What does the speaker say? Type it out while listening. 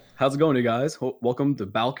How's it going, you guys? Welcome to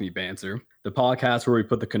Balcony Banter, the podcast where we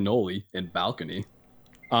put the cannoli in balcony.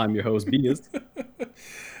 I'm your host, Beast,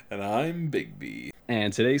 And I'm Big B.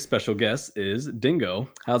 and today's special guest is Dingo.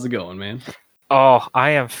 How's it going, man? Oh,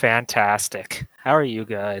 I am fantastic. How are you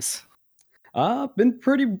guys? Been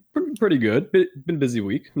pretty good. Been busy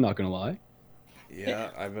week, I'm not gonna lie.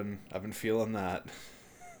 Yeah, I've been feeling that.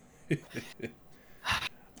 I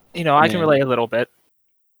can Man. relate a little bit.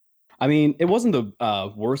 I mean, it wasn't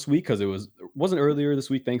the worst week because wasn't earlier this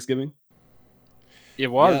week Thanksgiving. It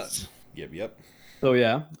was. Yep. So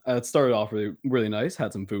yeah, it started off really nice.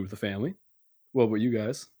 Had some food with the family. What about you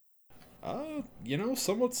guys?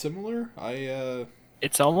 Somewhat similar.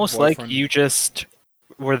 It's almost boyfriend- like you just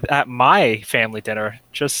were at my family dinner.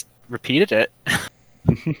 Just repeated it.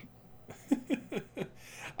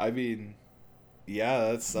 I mean, yeah,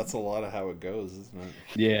 that's a lot of how it goes, isn't it?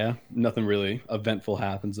 Yeah, nothing really eventful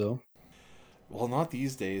happens though. Well, not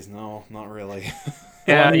these days. No, not really.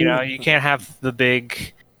 Yeah, I mean- you can't have the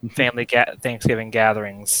big family Thanksgiving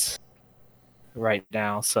gatherings right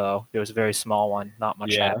now. So it was a very small one. Not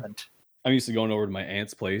much Yeah. happened. I'm used to going over to my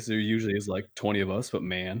aunt's place. There usually is like 20 of us, but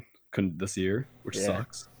man, couldn't this year, which Yeah.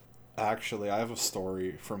 sucks. Actually, I have a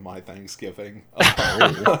story from my Thanksgiving.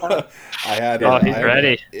 I had. He's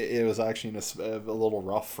ready. It was actually a little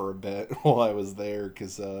rough for a bit while I was there,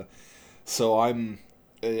 because so I'm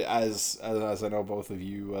as I know both of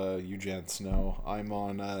you you gents know, I'm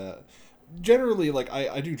on generally, like,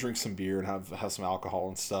 I do drink some beer and have some alcohol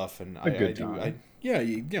and stuff, and A good time.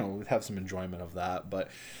 have some enjoyment of that,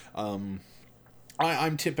 but I'm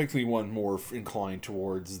typically one more inclined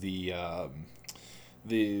towards the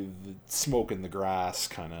smoke in the grass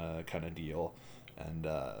kind of deal, and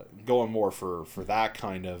going more for that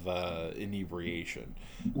kind of inebriation.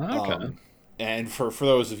 Okay. And for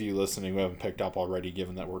those of you listening who haven't picked up already,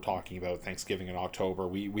 given that we're talking about Thanksgiving in October,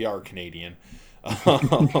 we are Canadian,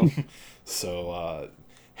 so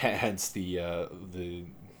hence the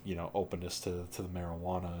openness to the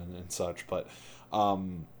marijuana and such. But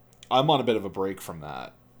I'm on a bit of a break from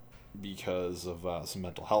that because of some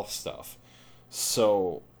mental health stuff.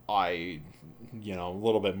 So I, a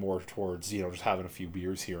little bit more towards, just having a few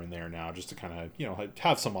beers here and there now, just to kind of,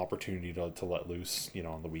 have some opportunity to let loose,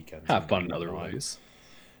 on the weekends. Have fun in other ways.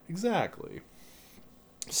 Exactly.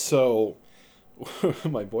 So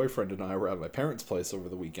my boyfriend and I were at my parents' place over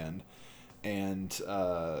the weekend, and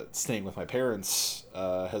staying with my parents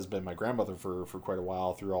has been my grandmother for quite a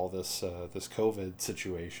while through all this COVID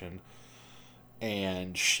situation.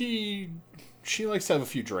 And she likes to have a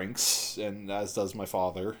few drinks, and as does my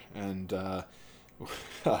father, and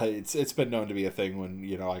it's been known to be a thing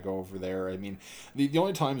when I go over there. I mean, the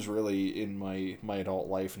only times really in my adult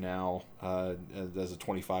life now, as a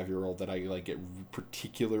 25-year-old, that I get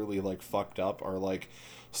particularly fucked up are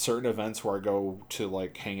certain events where I go to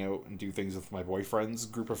hang out and do things with my boyfriend's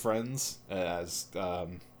group of friends, as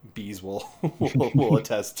Bees will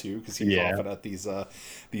attest to, because he's often at these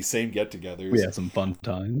same get-togethers. We had some fun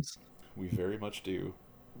times. We very much do.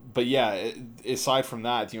 But yeah, aside from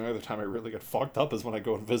that, the only other time I really get fucked up is when I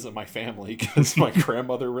go and visit my family, because my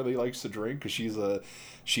grandmother really likes to drink, because she's a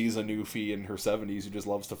newfie in her 70s who just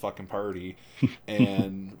loves to fucking party.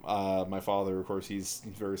 And my father, of course, he's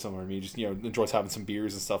very similar to me, just enjoys having some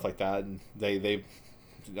beers and stuff like that. And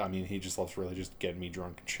he just loves really just getting me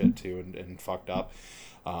drunk and shit too, and fucked up.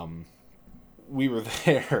 We were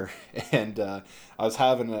there, and I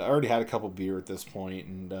already had a couple beer at this point,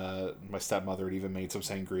 and my stepmother had even made some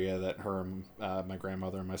sangria that her and my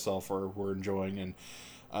grandmother and myself were enjoying, and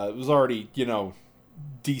it was already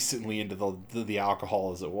decently into the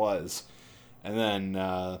alcohol as it was. And then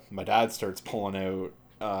my dad starts pulling out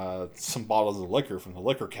some bottles of liquor from the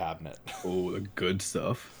liquor cabinet. Oh, the good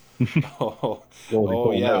stuff.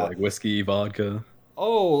 Yeah, like whiskey, vodka.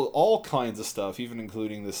 Oh, all kinds of stuff, even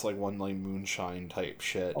including this one night moonshine type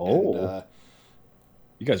shit. Oh. And,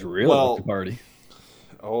 You guys really like to party.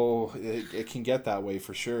 Oh, it can get that way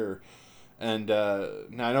for sure. And now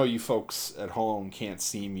I know you folks at home can't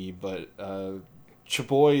see me, but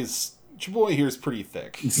Chaboy here's pretty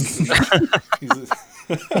thick. He's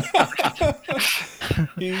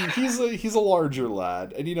a larger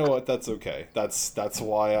lad, and you know what? That's okay. That's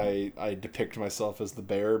why I depict myself as the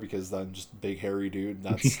bear, because I'm just a big hairy dude. And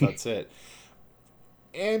that's it.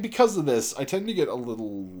 And because of this, I tend to get a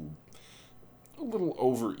little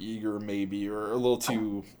over eager, maybe, or a little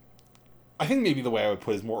too. I think maybe the way I would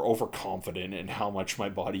put it is more overconfident in how much my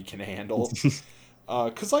body can handle.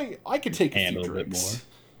 Because I could take a few drinks.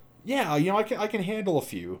 Yeah, I can handle a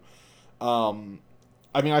few.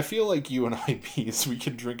 I mean, I feel like you and I, Peace, we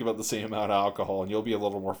can drink about the same amount of alcohol, and you'll be a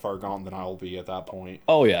little more far gone than I'll be at that point.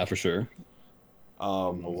 Oh yeah, for sure. A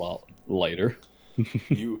Um, lot lighter.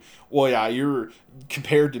 well, yeah, you're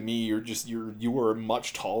compared to me. You are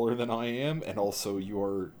much taller than I am, and also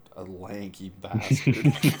you're a lanky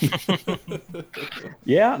bastard.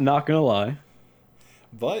 Yeah, not gonna lie.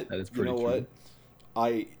 But That is you pretty know true.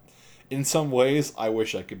 what? In some ways, I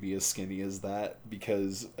wish I could be as skinny as that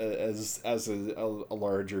because as a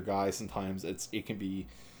larger guy, sometimes it can be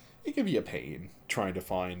a pain trying to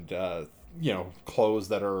find clothes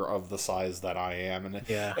that are of the size that I am, and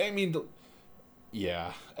Yeah. I mean,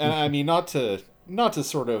 yeah, and I mean not to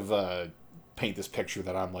sort of paint this picture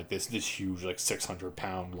that I'm like this huge like 600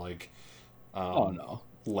 pound like Oh no.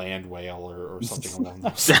 land whale or something along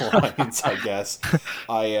those lines. I guess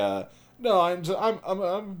I no, I'm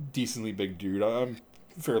a decently big dude. I'm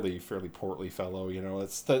fairly portly fellow. You know,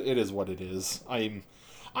 it is what it is.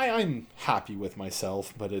 I'm happy with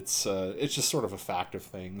myself, but it's just sort of a fact of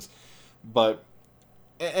things. But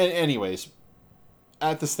anyways,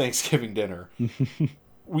 at this Thanksgiving dinner,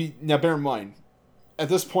 we now bear in mind at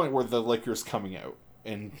this point where the liquor's coming out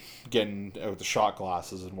and getting out the shot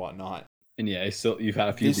glasses and whatnot. And yeah, you've had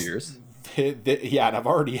a few This- beers. Yeah, and I've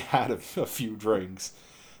already had a few drinks.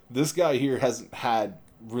 This guy here hasn't had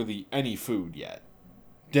really any food yet.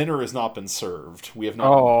 Dinner has not been served. We have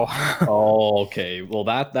not. Oh, Oh, okay. Well,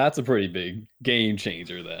 that's a pretty big game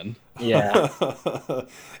changer then. yeah.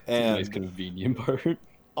 It's a nice And convenient part.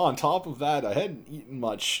 on top of that, I hadn't eaten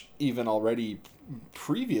much even already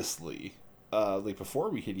previously, like before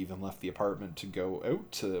we had even left the apartment to go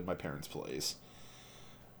out to my parents' place.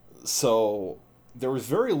 So there was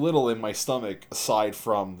very little in my stomach aside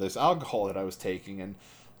from this alcohol that I was taking, and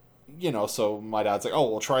so my dad's like, "Oh,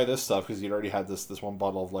 we'll try this stuff," because he'd already had this one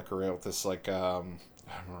bottle of liquor out, this like I don't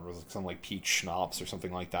remember, it was like some like peach schnapps or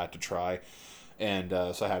something like that to try. And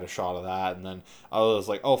so I had a shot of that, and then I was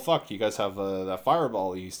like, "Oh fuck, you guys have that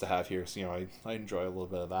Fireball you used to have here." So I enjoy a little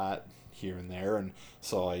bit of that here and there, and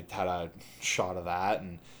so I had a shot of that,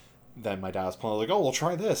 and then my dad was playing like, "Oh, we'll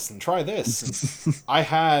try this and try this." And I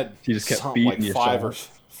had He just kept something feeding you shots.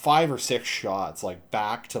 five or six shots like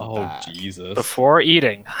back to Oh back. Jesus. Before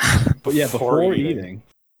eating. But yeah, before eating.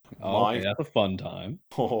 Oh, My okay, that's a fun time.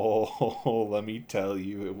 Oh, let me tell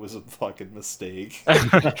you, it was a fucking mistake.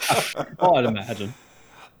 Oh, I'd imagine.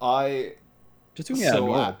 I Just doing it at a So,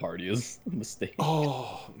 normal party is a mistake.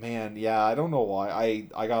 Oh man, yeah, I don't know why.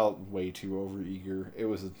 I got way too overeager. It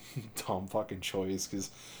was a dumb fucking choice because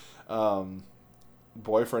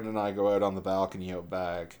boyfriend and I go out on the balcony out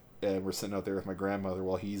back, and we're sitting out there with my grandmother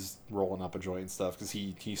while he's rolling up a joint and stuff because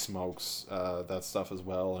he smokes that stuff as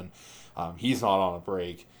well, and he's not on a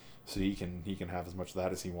break, so he can have as much of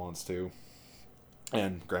that as he wants to.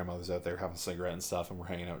 And grandmother's out there having a cigarette and stuff, and we're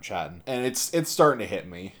hanging out chatting, and it's starting to hit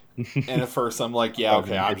me. And at first I'm like, yeah,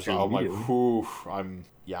 okay, I'm like, whew, I'm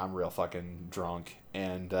real fucking drunk,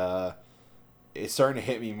 and it's starting to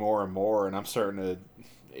hit me more and more, and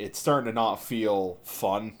it's starting to not feel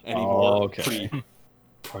fun anymore. Oh, okay.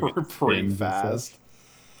 Pretty fast.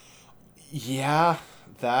 Yeah,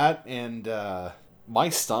 that and my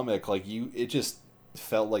stomach, like it just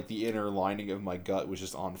felt like the inner lining of my gut was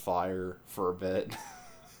just on fire for a bit.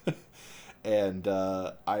 And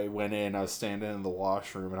I went in, I was standing in the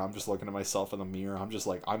washroom, and I'm just looking at myself in the mirror. I'm just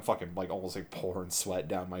like, I'm fucking like almost like pouring sweat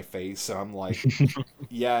down my face. And I'm like,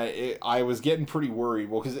 yeah, I was getting pretty worried.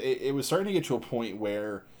 Well, because it was starting to get to a point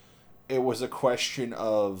where it was a question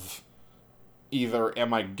of either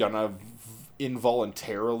am I gonna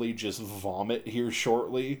involuntarily just vomit here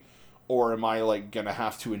shortly, or am I like gonna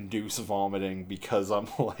have to induce vomiting because I'm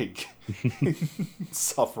like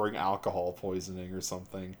suffering alcohol poisoning or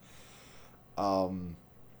something.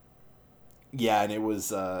 Yeah, and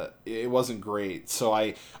it wasn't great. So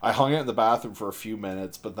I hung out in the bathroom for a few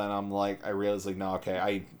minutes, but then I'm like, I realized like, no,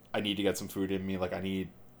 okay, I need to get some food in me. Like I need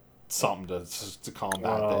something to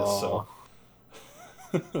combat this. So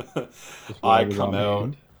I come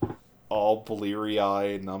out all bleary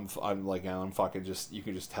eyed, and I'm like, I'm fucking just, you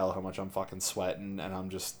can just tell how much I'm fucking sweating, and I'm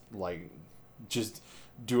just like, just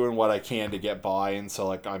doing what I can to get by. And so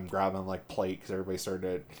like I'm grabbing like plate because everybody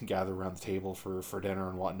started to gather around the table for dinner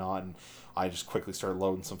and whatnot, and I just quickly started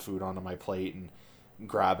loading some food onto my plate and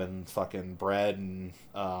grabbing fucking bread and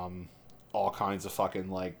all kinds of fucking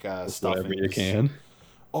like stuff. Whatever you can.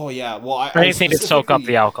 Oh yeah, well I Anything to soak up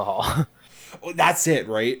the alcohol. Well, that's it,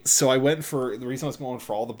 right? So I went for the reason I was going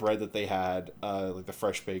for all the bread that they had, like the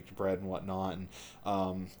fresh baked bread and whatnot,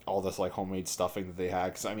 and all this like homemade stuffing that they had.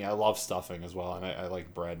 Because I mean, I love stuffing as well, and I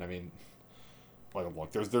like bread. I mean, like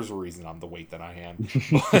look, there's a reason I'm the weight that I am.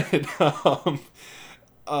 But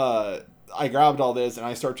I grabbed all this and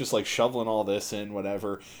I start just like shoveling all this in,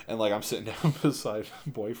 whatever. And like I'm sitting down beside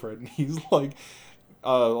my boyfriend, and he's like,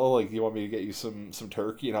 "Oh, like you want me to get you some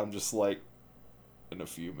turkey?" And I'm just like, "In a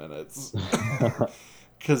few minutes,"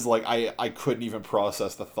 because like I couldn't even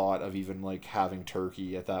process the thought of even like having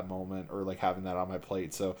turkey at that moment or like having that on my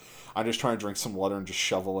plate. So I'm just trying to drink some water and just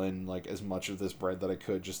shovel in like as much of this bread that I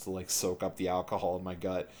could just to like soak up the alcohol in my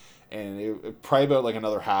gut. And it probably about like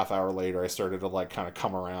another half hour later, I started to like kind of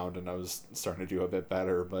come around and I was starting to do a bit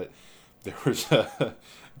better. But there was a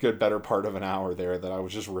good better part of an hour there that I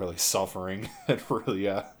was just really suffering and really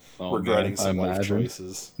regretting some life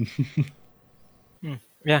choices.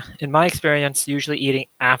 Yeah, in my experience, usually eating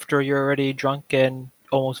after you're already drunk and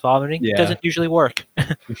almost vomiting doesn't usually work.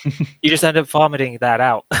 You just end up vomiting that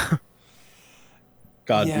out.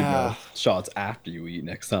 God, do the shots after you eat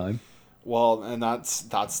next time. Well, and that's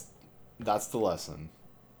the lesson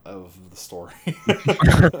of the story.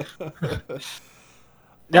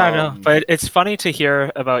 Yeah, I know, but it's funny to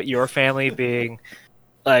hear about your family being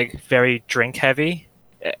like very drink heavy.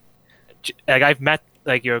 Like I've met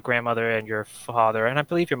like your grandmother and your father, and I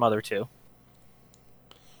believe your mother too.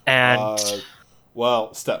 And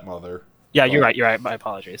well, stepmother. Yeah, you're right. You're right. My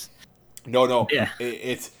apologies. No. Yeah.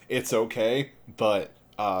 It's okay, but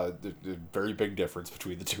the very big difference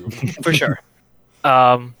between the two. For sure.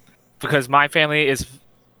 Because my family is,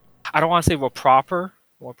 I don't want to say more proper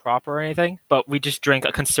or anything, but we just drink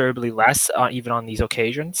considerably less, even on these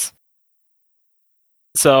occasions.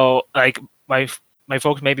 So, like my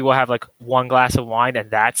folks maybe will have like one glass of wine and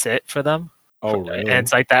that's it for them. Oh, really? And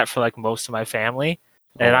it's like that for like most of my family.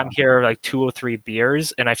 And I'm here like 2 or 3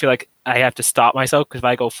 beers, and I feel like I have to stop myself because if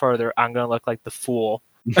I go further, I'm gonna look like the fool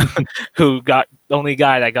who got the only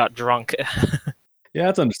guy that got drunk. Yeah,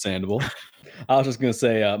 that's understandable. I was just gonna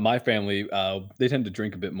say, my family, they tend to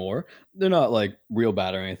drink a bit more. They're not like real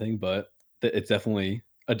bad or anything, but it's definitely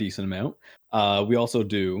a decent amount. We also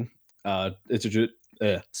do, it's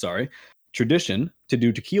a tradition to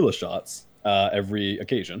do tequila shots every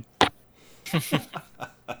occasion.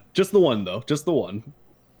 Just the one though, just the one.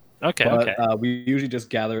 Okay, but, okay. We usually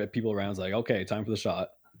just gather at people around. It's like, okay, time for the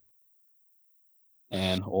shot.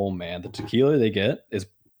 And oh man, the tequila they get is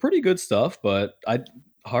pretty good stuff, but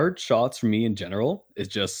hard shots for me in general is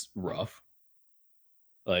just rough.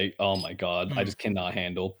 Like, oh my god, I just cannot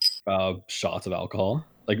handle shots of alcohol.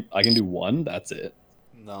 Like, I can do one, that's it.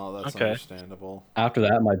 No, that's Okay. understandable. After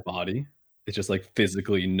that, my body is just like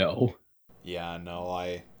physically no. Yeah, no,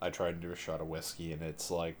 I tried to do a shot of whiskey and it's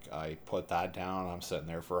like I put that down. I'm sitting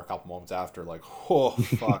there for a couple moments after, like, oh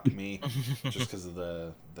fuck me, just because of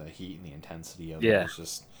the heat and the intensity of it. It's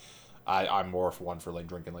just I'm more for one for like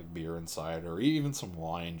drinking like beer and cider or even some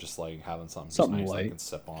wine, just like having something nice light. I can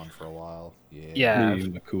sip on for a while. Yeah. Maybe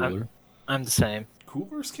even a cooler. I'm the same.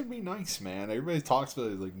 Coolers can be nice, man. Everybody talks about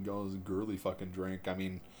it like it's a girly fucking drink. I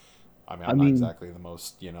mean, I'm not exactly the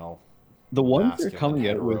most, the ones they're coming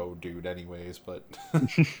out with, dude, anyways, but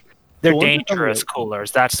they're dangerous coolers.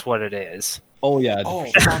 That's what it is. Oh yeah. Oh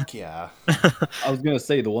fuck yeah. I was gonna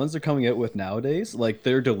say the ones they're coming out with nowadays, like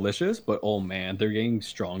they're delicious, but oh man, they're getting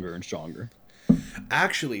stronger and stronger.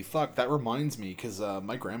 Actually, fuck, that reminds me because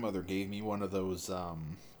my grandmother gave me one of those.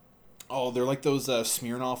 They're like those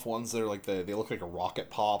Smirnoff ones. They're like they look like a rocket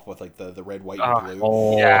pop with like the red, white, and blue.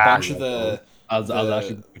 Oh, yeah. A bunch of I was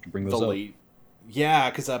actually going to bring those up. Yeah,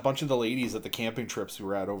 because a bunch of the ladies at the camping trips we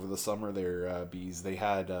were at over the summer there, bees, they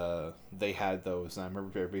had those, and I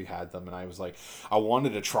remember everybody had them, and I was like, I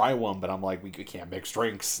wanted to try one, but I'm like, we can't mix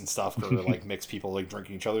drinks and stuff, or like mix people like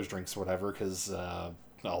drinking each other's drinks or whatever, because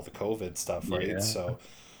all the COVID stuff, right? Yeah. So,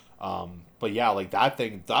 but yeah, like that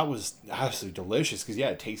thing, that was absolutely delicious, because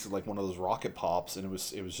it tasted like one of those rocket pops, and it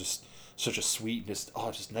was just such a sweet,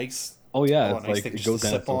 just nice. Oh yeah, it's nice like thing it just goes to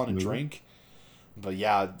down sip so on and smooth. drink. But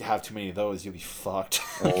yeah, have too many of those, you'll be fucked.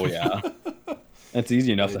 Oh yeah, it's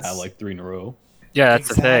easy enough to have like 3 in a row. Yeah,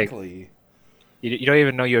 that's exactly. the thing. You don't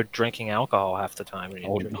even know you're drinking alcohol half the time.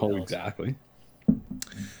 When Exactly.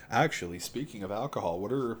 Actually, speaking of alcohol,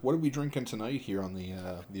 what are we drinking tonight here on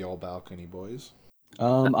the All Balcony, boys?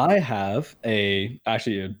 I have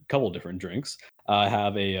actually a couple different drinks. I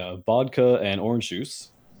have a vodka and orange juice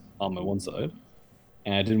on my one side,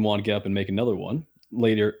 and I didn't want to get up and make another one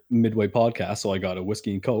later midway podcast, so I got a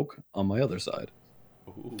whiskey and Coke on my other side.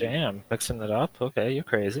 Ooh. Damn, mixing it up. Okay, you're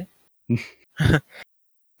crazy.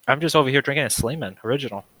 I'm just over here drinking a Sleeman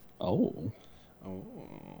original. Oh.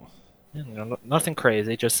 Yeah, nothing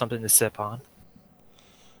crazy, just something to sip on.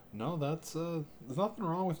 No, that's there's nothing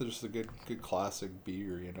wrong with it. Just a good classic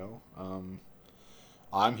beer,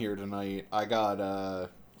 I'm here tonight. I got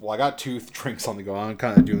well, I got two drinks on the go. I'm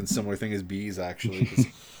kind of doing similar thing as bees actually. 'Cause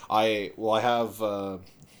I have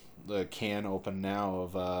the can open now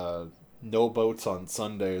of No Boats on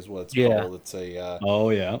Sunday is what it's called. It's a Oh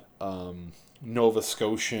yeah. Nova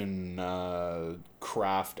Scotian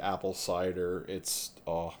craft apple cider. It's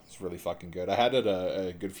really fucking good. I had it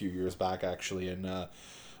a good few years back actually, and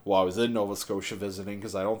while I was in Nova Scotia visiting,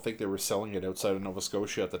 because I don't think they were selling it outside of Nova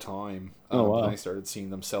Scotia at the time. Oh wow. But I started seeing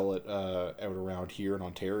them sell it out around here in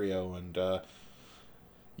Ontario, and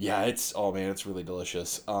yeah, it's really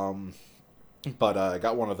delicious. But I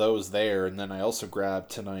got one of those there, and then I also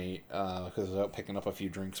grabbed tonight because I was out picking up a few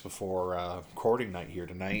drinks before recording night here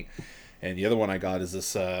tonight. And the other one I got is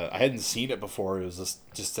this. I hadn't seen it before. It was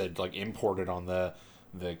just said like imported on the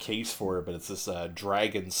case for it, but it's this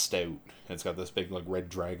dragon stout. It's got this big like red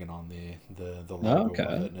dragon on the logo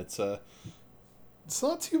of it, and it's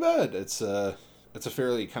not too bad. It's a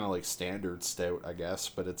fairly kind of like standard stout, I guess,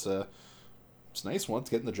 but it's a nice one.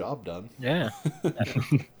 It's getting the job done. Yeah.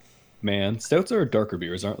 Man, stouts are darker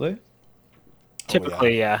beers, aren't they?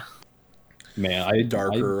 Typically, yeah. Man,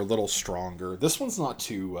 darker, a little stronger. This one's not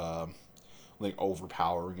too like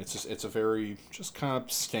overpowering. It's a very just kind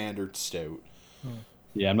of standard stout.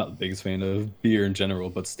 Yeah, I'm not the biggest fan of beer in general,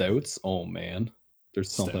 but stouts, oh man,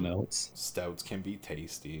 there's something else. Stouts can be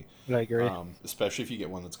tasty. I agree. Especially if you get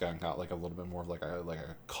one that's got like a little bit more of like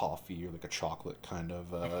a coffee or like a chocolate kind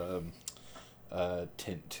of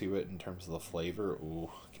tint to it in terms of the flavor. Ooh,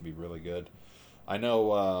 it can be really good. I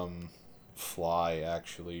know Fly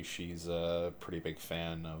actually, she's a pretty big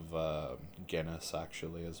fan of Guinness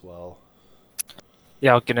actually as well.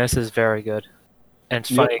 Yeah, Guinness is very good. And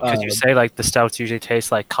it's funny because you say like the stouts usually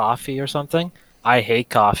taste like coffee or something. I hate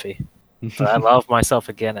coffee, but I love myself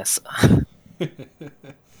a Guinness.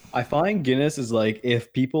 I find Guinness is like,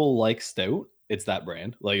 if people like stout, it's that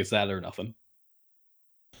brand. Like, it's that or nothing.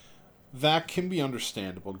 That can be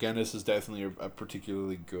understandable. Guinness is definitely a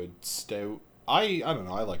particularly good stout. I don't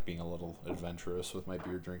know. I like being a little adventurous with my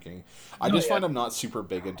beer drinking. I just find I'm not super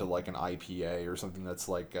big into like an IPA or something that's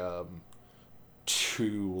like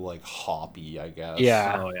too like hoppy, I guess.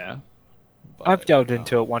 Yeah. Oh yeah. But, I've delved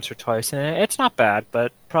into it once or twice, and it's not bad,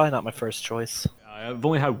 but probably not my first choice. I've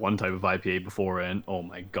only had one type of IPA before, and oh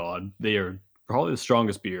my god, they are probably the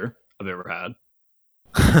strongest beer I've ever had.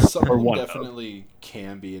 Some of them definitely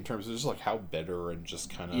can be in terms of just like how bitter and just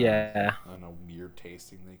kind of I don't know, weird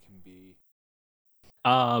tasting they can be.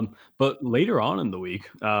 But later on in the week,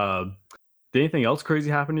 did anything else crazy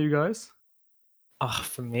happen to you guys?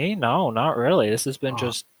 For me, no, not really. This has been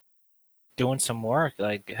just doing some work.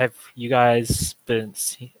 Like, have you guys been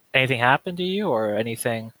anything happen to you or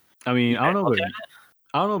anything? I mean, I don't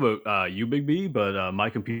know about you, Big B, but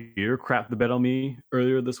my computer crapped the bed on me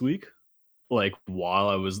earlier this week, like while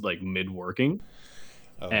I was like mid working,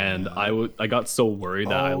 and I got so worried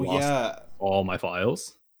that I lost all my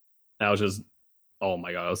files. I was just, oh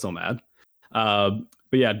my god, I was so mad. But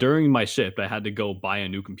yeah, during my shift, I had to go buy a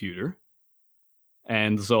new computer.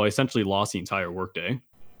 And so I essentially lost the entire workday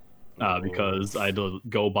because I had to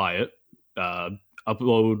go buy it,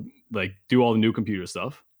 upload, like do all the new computer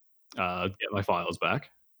stuff, get my files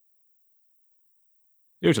back.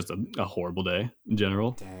 It was just a horrible day in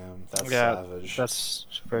general. Damn, that's savage. That's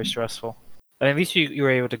very stressful. But at least you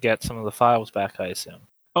were able to get some of the files back, I assume.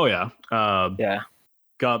 Oh yeah. Yeah.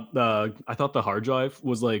 I thought the hard drive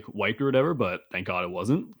was like wiped or whatever, but thank God it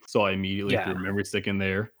wasn't. So I immediately threw a memory stick in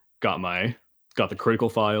there, got the critical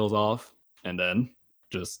files off, and then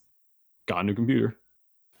just got a new computer.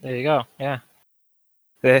 There you go. Yeah.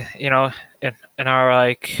 In our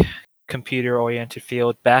like computer-oriented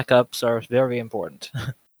field, backups are very important.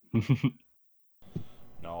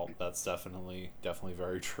 No, that's definitely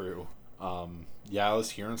very true. Yeah, I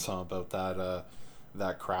was hearing some about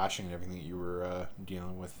that crashing and everything that you were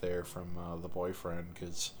dealing with there from the boyfriend.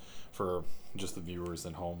 Because for just the viewers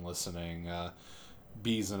at home listening,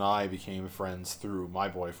 Bees and I became friends through my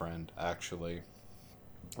boyfriend, actually.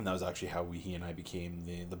 And that was actually how he and I became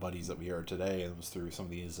the buddies that we are today. And it was through some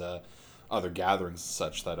of these other gatherings and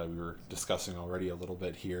such that we were discussing already a little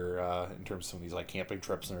bit here in terms of some of these like camping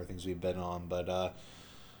trips and other things we've been on. But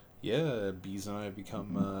yeah, Bees and I have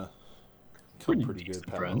become pretty good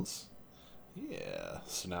pals. Friends. Yeah,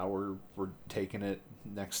 so now we're taking it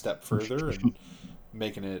next step further and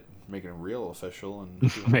making it real official and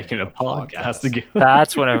making a podcast again.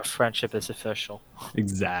 That's when a friendship is official.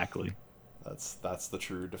 Exactly. That's the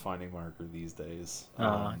true defining marker these days.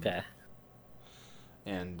 Oh, okay.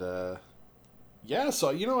 And yeah, so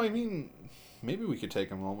I mean, maybe we could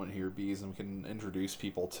take a moment here, Bees, and we can introduce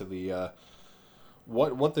people to the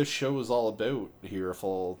what this show is all about here. A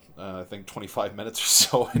full, I think, 25 minutes or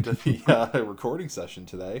so into the recording session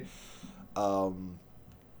today.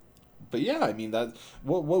 But yeah, I mean that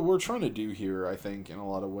what we're trying to do here, I think, in a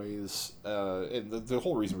lot of ways, and the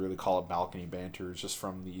whole reason we really call it balcony banter is just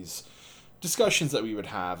from these discussions that we would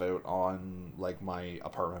have out on like my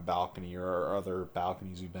apartment balcony or other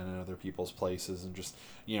balconies we've been in other people's places, and just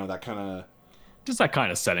that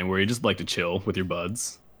kind of setting where you just like to chill with your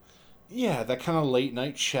buds. Yeah, that kind of late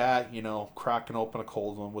night chat, cracking open a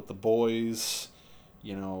cold one with the boys,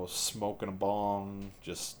 smoking a bong,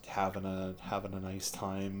 just having a nice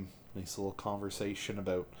time, nice little conversation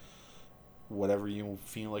about whatever you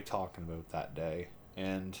feel like talking about that day,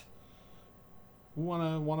 and we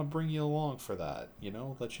wanna bring you along for that,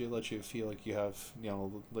 let you feel like you have,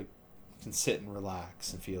 like, can sit and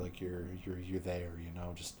relax and feel like you're there,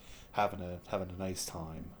 just having a nice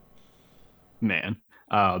time. Man,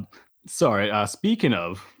 sorry. Speaking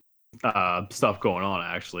of stuff going on,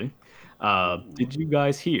 actually, did you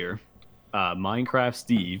guys hear? Minecraft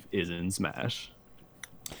Steve is in Smash.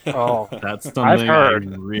 Oh, That's something I've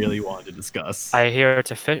heard. I really wanted to discuss. I hear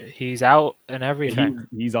he's out and everything.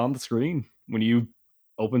 He's on the screen when you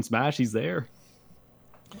open Smash. He's there.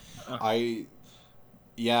 I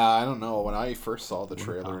don't know. When I first saw the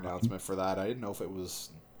trailer announcement for that, I didn't know if it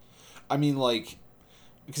was. I mean, like,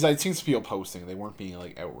 because I'd seen some people posting, they weren't being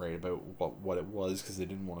like outright about what it was because they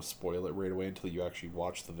didn't want to spoil it right away until you actually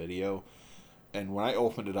watch the video. And when I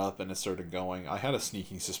opened it up and it started going, I had a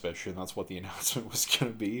sneaking suspicion that's what the announcement was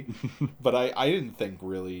going to be. But I didn't think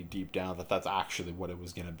really deep down that that's actually what it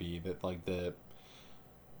was going to be. That like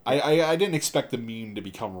I didn't expect the meme to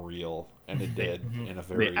become real, and it did in a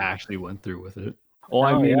very. They actually went through with it. Well,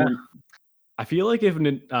 I mean, yeah. I feel like if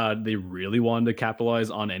they really wanted to capitalize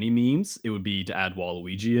on any memes, it would be to add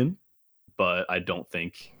Waluigi in, but I don't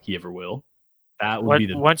think he ever will. That would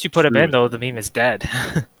be once you put him in, though, the meme is dead.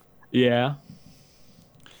 Yeah.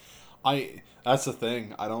 That's the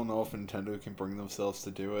thing. I don't know if Nintendo can bring themselves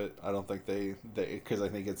to do it. I don't think they because I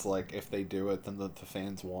think it's like if they do it, then the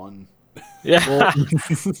fans won. Yeah.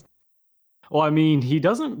 Well, I mean, he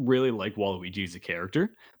doesn't really like Waluigi as a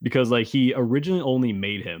character because, like, he originally only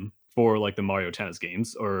made him for like the Mario Tennis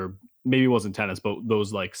games, or maybe it wasn't tennis, but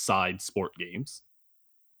those like side sport games.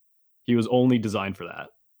 He was only designed for that.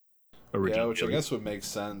 Yeah, which I guess would make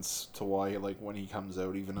sense to why, like, when he comes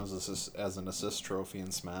out, even as an assist trophy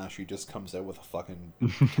in Smash, he just comes out with a fucking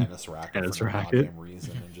tennis racket for no goddamn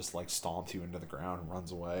reason and just like stomps you into the ground and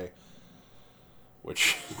runs away.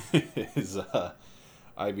 Which is,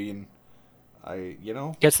 I mean,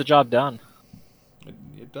 gets the job done.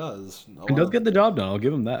 It does. It does get the job done. I'll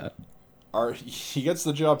give him that. He gets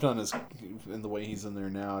the job done in the way he's in there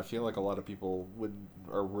now. I feel like a lot of people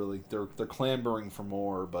they're clamoring for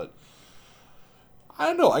more, but I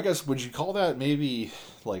don't know. I guess would you call that maybe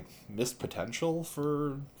like missed potential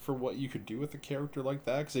for what you could do with a character like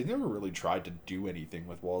that? Because they never really tried to do anything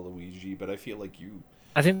with Waluigi, but I feel like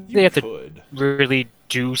I think they have to really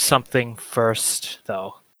do something first,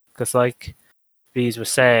 though, because like Bees was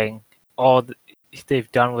saying, all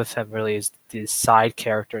they've done with him really is the side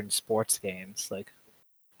character in sports games. Like,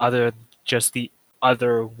 other just the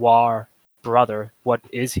other War brother, what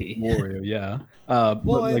is he? Wario, yeah. But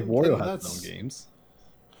like Wario has his own games.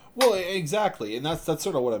 Well, exactly, and that's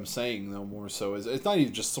sort of what I'm saying, though. More so is it's not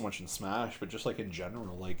even just so much in Smash, but just like in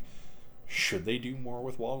general. Like, should they do more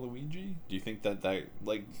with Waluigi? Do you think that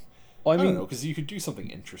like? Well, I don't know, because you could do something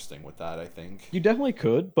interesting with that. I think you definitely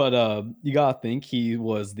could, but you gotta think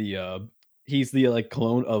he's the like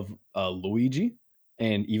clone of Luigi,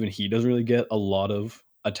 and even he doesn't really get a lot of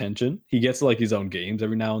attention. He gets like his own games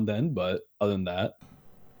every now and then, but other than that,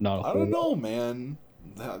 not a whole lot. I don't know, man.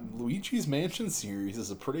 Luigi's Mansion series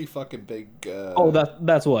is a pretty fucking big.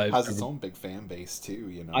 That's why has its own big fan base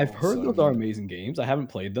too. I've heard those are amazing games. I haven't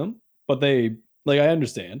played them, but they I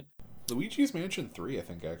understand. Luigi's Mansion 3, I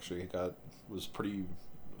think, actually was pretty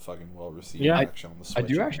fucking well received. Yeah, actually, on the Switch I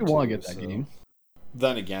do actually want to get that game.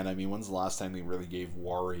 Then again, I mean, when's the last time they really gave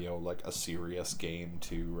Wario like a serious game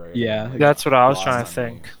too, right? Yeah, like, that's what I was trying to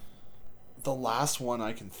think. The last one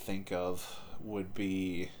I can think of would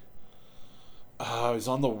be. It was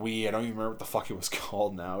on the Wii. I don't even remember what the fuck it was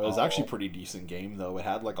called now. It was actually a pretty decent game though. It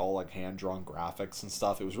had like all like hand drawn graphics and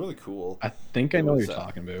stuff. It was really cool. I think I know what you're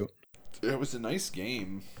talking about. It was a nice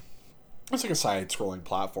game. It's like a side-scrolling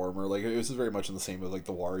platformer. Like it was very much in the same with like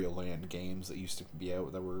the Wario Land games that used to be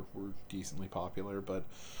out that were decently popular. But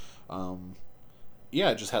yeah,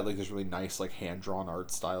 it just had like this really nice like hand-drawn art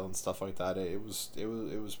style and stuff like that. It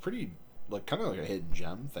was pretty like kind of like a hidden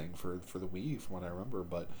gem thing for the Wii from what I remember.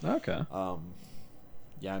 But okay.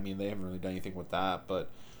 yeah, I mean, they haven't really done anything with that, but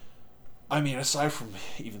I mean, aside from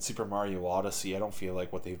even Super Mario Odyssey, I don't feel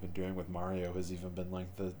like what they've been doing with Mario has even been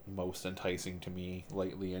like the most enticing to me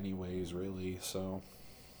lately, anyways. Really, so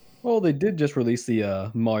Well, they did just release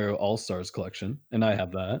the Mario All Stars collection, and I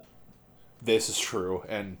have that. this is true.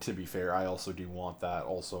 And to be fair, I also do want that.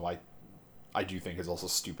 Also, I do think it's also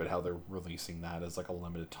stupid how they're releasing that as like a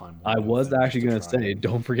limited time I window was thing just actually to gonna try say, and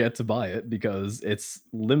don't forget to buy it because it's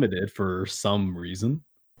limited for some reason.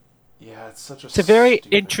 yeah, it's such a It's a very stupid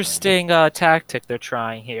thing. interesting tactic they're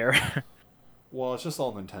trying here. Well, it's just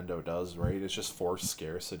all Nintendo does, right? It's just forced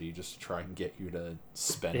scarcity just to try and get you to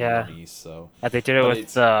spend Yeah. money. So, They did it but with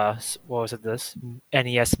it's what was it? This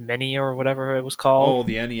NES Mini or whatever it was called. oh,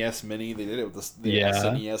 the NES Mini. They did it with the Yeah,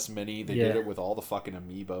 SNES Mini. They did Yeah. it with all the fucking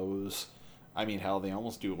amiibos. I mean, hell, they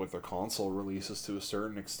almost do it with their console releases to a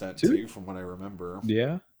certain extent Dude. too, from what I remember.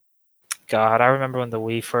 Yeah. God, I remember when the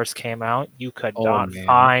Wii first came out, you could Oh not man,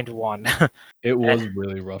 find one. it was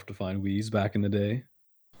really rough to find Wii's back in the day.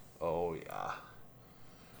 Oh yeah, I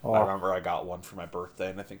Oh, remember I got one for my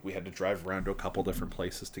birthday, and I think we had to drive around to a couple different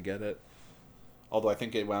places to get it. Although I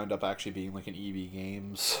think it wound up actually being like an EB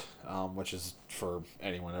Games, which is for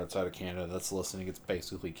anyone outside of Canada that's listening, it's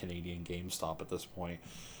basically Canadian GameStop at this point.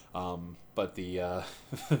 But the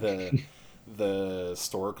the the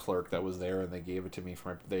store clerk that was there and they gave it to me for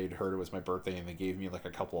my they'd heard it was my birthday and they gave me like a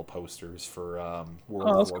couple of posters for World Oh,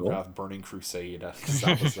 of that's cool. Warcraft Burning Crusade because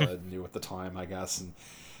that was new at the time, I guess, and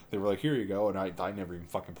they were like, here you go, and I never even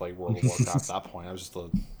fucking played World of Warcraft at that point. I was just a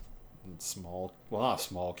small, well, not a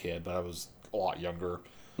small kid, but I was a lot younger.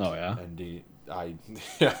 Oh yeah. And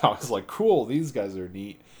yeah, I was like, cool, these guys are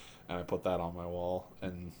neat. And I put that on my wall.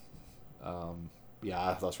 And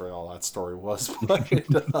yeah, that's where all that story was. But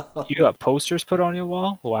you got posters put on your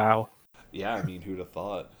wall? Wow. yeah, I mean, who'd have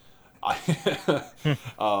thought?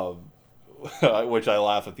 Um, which I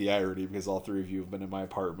laugh at the irony because all three of you have been in my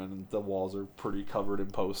apartment and the walls are pretty covered in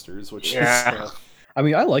posters, which Yeah. is. I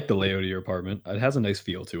mean, I like the layout of your apartment. It has a nice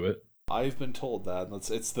feel to it. I've been told that. And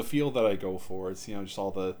it's the feel that I go for. It's, just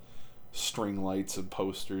all the string lights and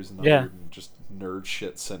posters and Yeah. other just nerd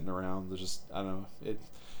shit sitting around. There's just, I don't know.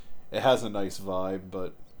 It has a nice vibe,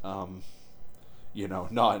 but not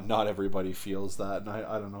everybody feels that, and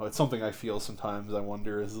I don't know. It's something I feel sometimes. I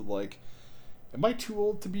wonder, is it like, am I too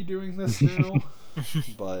old to be doing this now?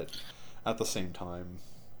 But at the same time,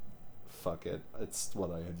 fuck it. It's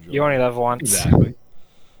what I enjoy. You only live once. Exactly.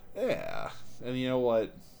 Yeah, and you know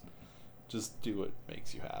what? Just do what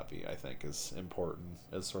makes you happy, I think, is important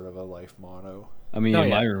as sort of a life motto. I mean, Oh, in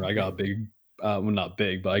my yeah. room, I got a big, well, not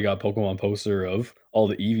big, but I got a Pokemon poster of all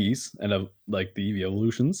the Eevees and of like the Eevee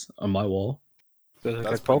evolutions on my wall. Those are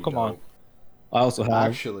That's good pretty Pokemon. dope. I also have.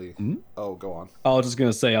 Actually, Hmm? oh, go on. I was just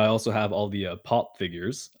gonna say, I also have all the pop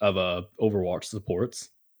figures of Overwatch supports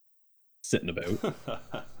sitting about.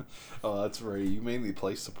 Oh, that's right. You mainly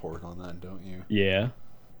play support on that, don't you? Yeah.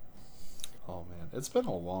 Oh man, it's been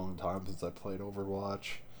a long time since I played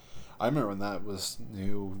Overwatch. I remember when that was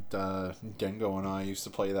new. Dengo and I used to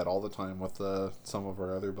play that all the time with some of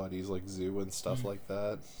our other buddies like Zoo and stuff like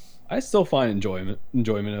that. I still find enjoyment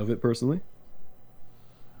of it personally.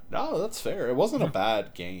 No, that's fair. It wasn't a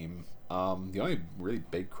bad game. The only really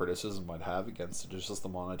big criticism I'd have against it is just the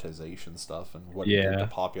monetization stuff and what it did Yeah. to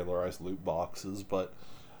popularize loot boxes. But,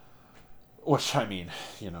 which I mean,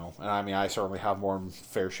 and I mean, I certainly have more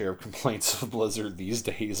fair share of complaints of Blizzard these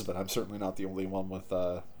days, but I'm certainly not the only one with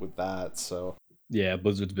that. So Yeah,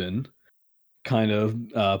 Blizzard's been kind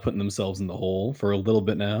of putting themselves in the hole for a little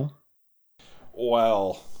bit now.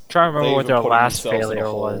 well, Trying to remember they've what been their putting last themselves in a failure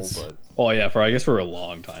hole, was. but Oh yeah, I guess for a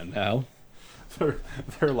long time now.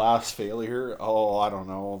 their last failure. Oh, I don't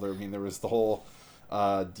know. There was the whole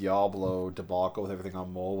Diablo debacle with everything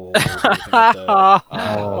on mobile. There was everything with the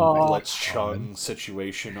Oh my Blitzchung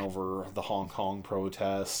situation over the Hong Kong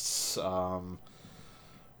protests.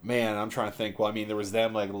 Man, I'm trying to think. Well, I mean, there was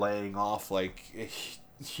them like laying off like a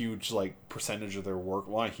huge like percentage of their work.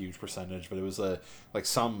 Well, not a huge percentage, but it was like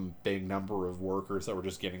some big number of workers that were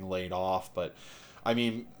just getting laid off. But I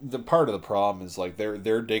mean, the part of the problem is like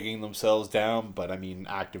they're digging themselves down, but I mean,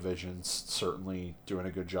 Activision's certainly doing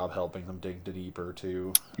a good job helping them dig deeper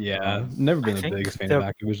too. Yeah, never been I the think biggest fan the- of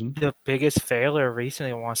Activision. The biggest failure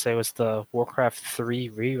recently, I want to say, was the Warcraft 3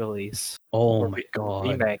 re-release. Oh Or my god.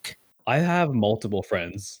 remake. I have multiple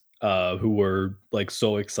friends who were like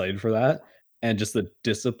so excited for that, and just the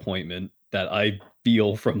disappointment that I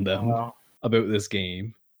feel from them about this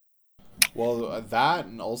game. Well, that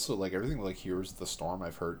and also like everything like Heroes of the Storm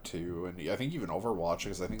I've heard too, and I think even Overwatch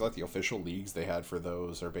because I think like the official leagues they had for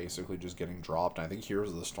those are basically just getting dropped. And I think Heroes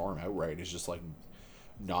of the Storm outright is just like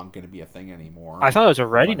not going to be a thing anymore. I thought it was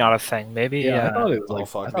already not a thing. Maybe. Yeah, I thought it was Oh,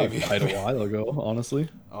 fuck, I thought maybe. it died a while ago. Honestly,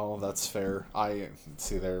 Oh, that's fair. I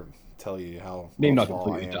see there. Tell you how maybe not small I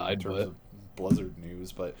completely am died, in terms but of Blizzard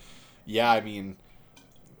news, but yeah, I mean,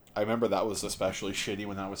 I remember that was especially shitty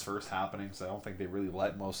when that was first happening. So I don't think they really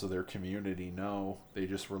let most of their community know. They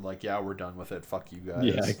just were like, "Yeah, we're done with it. Fuck you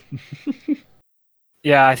guys." yeah,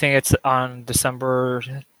 Yeah, I think it's on December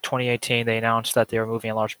 2018. They announced that they were moving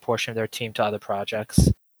a large portion of their team to other projects,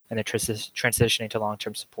 and they're transitioning to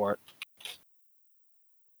long-term support.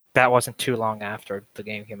 That wasn't too long after the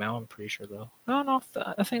game came out. I'm pretty sure, though. I don't know.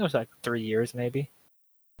 I think it was like 3 years, maybe.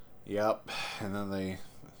 Yep. And then they,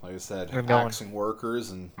 like I said, Or no one- axing workers,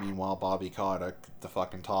 and meanwhile Bobby Kotick, the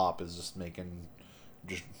fucking top, is just making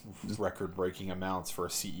just record-breaking amounts for a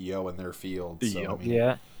CEO in their field. So I mean,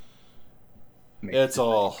 Yeah. it's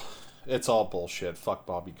all bullshit. Fuck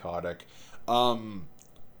Bobby Kotick. On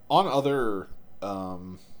other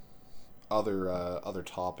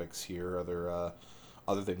topics here,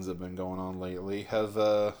 other things that have been going on lately. Have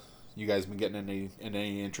you guys been getting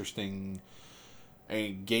any interesting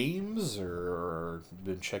games, or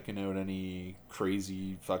been checking out any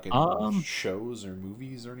crazy fucking shows or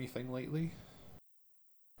movies or anything lately?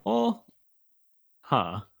 Well,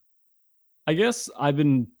 I guess I've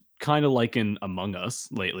been kind of liking Among Us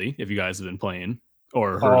lately. If you guys have been playing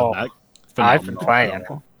or heard of that, I've been phenomenal.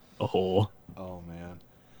 playing. A whole. Oh man,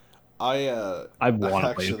 I want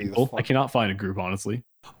to play with people. I cannot find a group, honestly.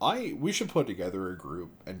 We should put together a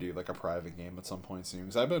group and do like a private game at some point soon.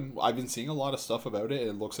 Because I've been seeing a lot of stuff about it. And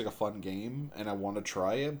it looks like a fun game, and I want to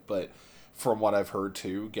try it. But from what I've heard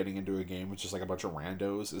too, getting into a game with just like a bunch of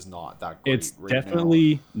randos is not that great. It's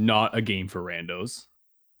definitely not a game for randos.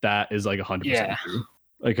 That is like 100% true.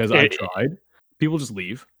 Because I tried, people just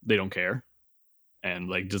leave. They don't care, and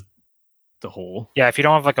like just the whole. Yeah, if you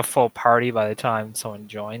don't have like a full party by the time someone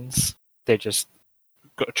joins, they just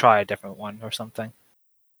go try a different one or something.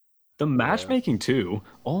 The matchmaking too.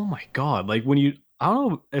 Oh my god! Like when I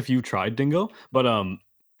don't know if you tried Dingo, but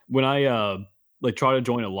when I like try to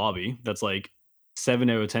join a lobby that's like 7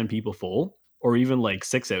 out of 10 people full, or even like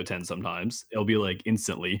 6 out of 10 sometimes, it'll be like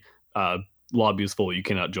instantly lobby is full. You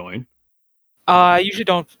cannot join. I usually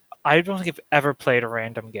don't. I don't think I've ever played a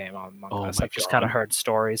random game on Among Us. I've just kind of heard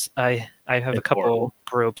stories. I have a couple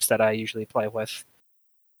groups that I usually play with.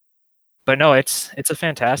 But no, it's a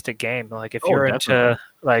fantastic game. Like if you're into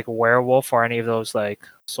like Werewolf or any of those like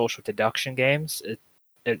social deduction games,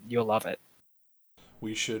 you'll love it.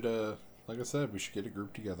 We should, like I said, we should get a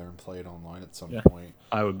group together and play it online at some point.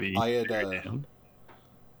 I would be.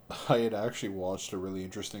 I had actually watched a really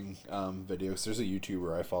interesting video. So there's a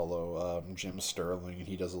YouTuber I follow, Jim Sterling, and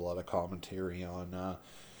he does a lot of commentary on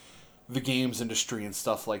the games industry and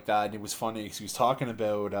stuff like that. And it was funny because he was talking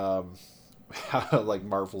about how like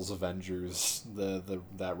Marvel's Avengers,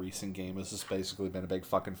 that recent game has just basically been a big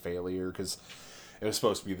fucking failure because it was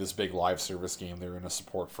supposed to be this big live service game they were going to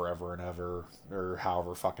support forever and ever, or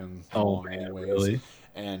however fucking long anyways. Really?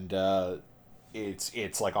 And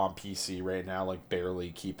it's like on PC right now, like barely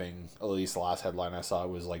keeping, at least the last headline I saw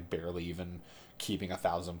was like barely even keeping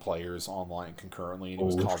 1,000 players online concurrently, and it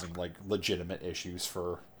was causing like legitimate issues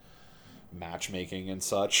for matchmaking and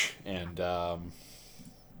such. And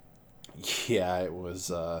yeah, it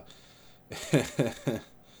was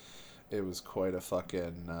it was quite a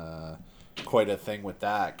fucking quite a thing with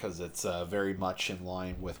that, because it's very much in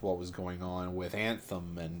line with what was going on with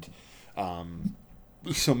Anthem and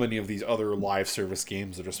so many of these other live service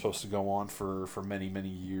games that are supposed to go on for many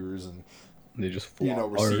years, and they just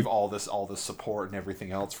receive all this support and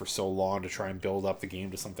everything else for so long to try and build up the game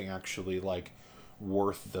to something actually like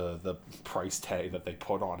worth the price tag that they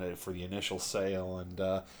put on it for the initial sale.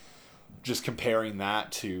 And just comparing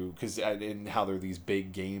that to, because in how they're these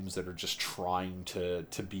big games that are just trying to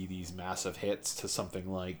be these massive hits, to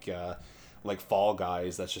something like Fall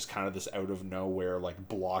Guys, that's just kind of this out of nowhere like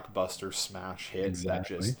blockbuster smash hit that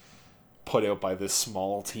just put out by this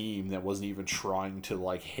small team that wasn't even trying to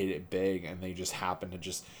like hit it big, and they just happened to,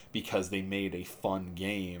 just because they made a fun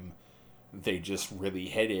game, they just really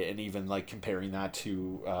hit it. And even like comparing that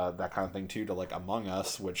to that kind of thing too, to like Among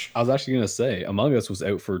Us, which I was actually gonna say Among Us was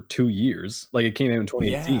out for 2 years. Like it came out in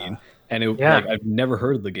 2018, and like I've never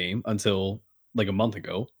heard of the game until like a month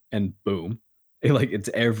ago, and boom, it's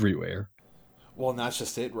everywhere. Well, and that's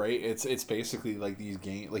just it, right? It's basically like these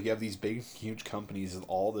games, like you have these big, huge companies with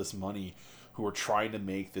all this money who are trying to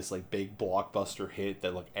make this like big blockbuster hit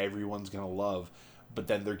that like everyone's gonna love, but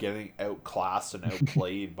then they're getting outclassed and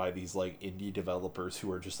outplayed by these like indie developers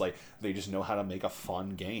who are just like, they just know how to make a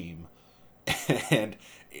fun game, and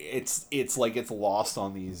it's like it's lost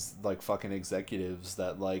on these like fucking executives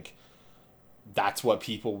that like that's what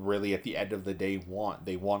people really at the end of the day want.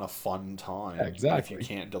 They want a fun time. Yeah, exactly. If you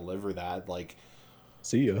can't deliver that, like,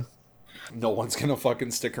 See ya. no one's gonna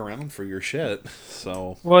fucking stick around for your shit.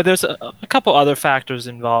 So Well, there's a couple other factors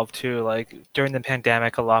involved too. Like during the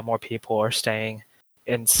pandemic, a lot more people are staying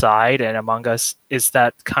inside, and Among Us is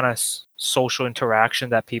that kind of social interaction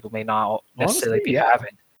that people may not necessarily Honestly, be yeah. having.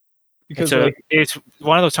 And Because so like, it's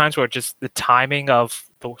one of those times where just the timing of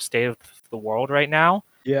the state of the world right now,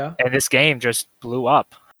 yeah, and this game just blew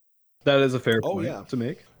up. that is a fair Oh, point yeah. to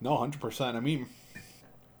make. no, 100%. I mean,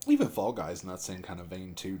 even Fall Guys in that same kind of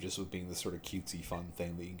vein too, just with being this sort of cutesy fun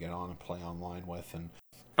thing that you can get on and play online with. And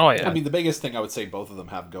Oh yeah, I mean, the biggest thing I would say both of them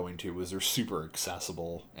have going to is they're super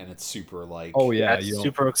accessible and it's super like, Oh yeah, that's you don't,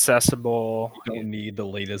 super accessible. you don't need the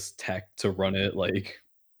latest tech to run it. Like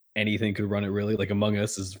anything could run it really. Like Among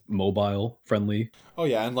Us is mobile friendly. oh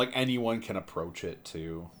yeah, and like anyone can approach it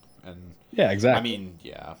too. And Yeah, exactly. I mean,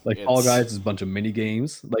 yeah, like Fall Guys is a bunch of mini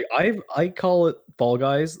games. Like I call it Fall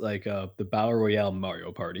Guys, like the Battle Royale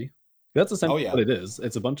Mario Party. That's essentially yeah. what it is.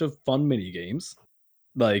 It's a bunch of fun mini games.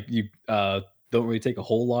 Like you don't really take a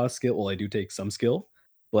whole lot of skill. Well, I do take some skill,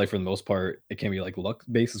 but like for the most part, it can be like luck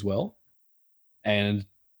based as well. And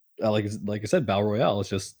like I said, Battle Royale is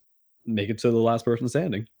just make it to the last person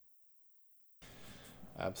standing.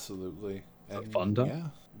 Absolutely. It's a And fun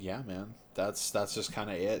time. yeah, man. That's just kind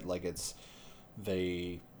of it. Like it's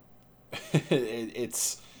they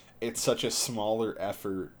it's such a smaller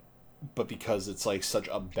effort, but because it's like such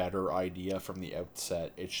a better idea from the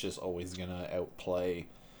outset, it's just always gonna outplay,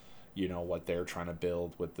 you know, what they're trying to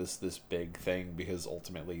build with this big thing, because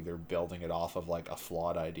ultimately they're building it off of like a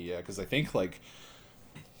flawed idea. Because I think like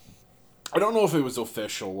I don't know if it was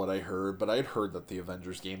official what I heard, but I'd heard that the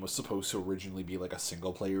Avengers game was supposed to originally be like a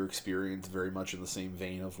single player experience, very much in the same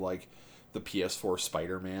vein of like the PS4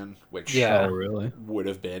 Spider-Man, which Yeah. Oh really? would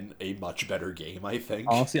have been a much better game, I think.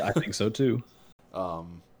 Honestly, I think so too.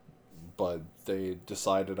 But they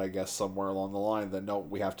decided, I guess, somewhere along the line that no,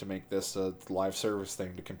 we have to make this a live service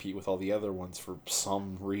thing to compete with all the other ones for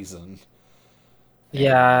some reason.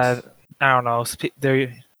 Yeah, And I don't know.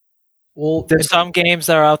 Well, There's some games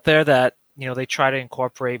that are out there that they try to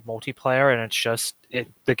incorporate multiplayer, and it's just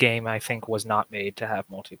the game I think was not made to have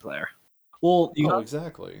multiplayer. well, oh,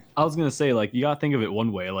 exactly. I was gonna say, like, you gotta think of it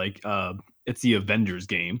one way, like, it's the Avengers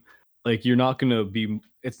game. Like, you're not gonna be,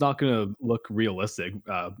 it's not gonna look realistic,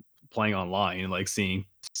 playing online and like seeing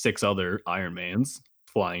 6 other Iron Mans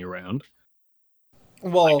flying around.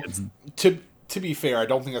 Well, It's, to be fair, I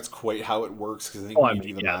don't think that's quite how it works, because I think Oh, when I you mean,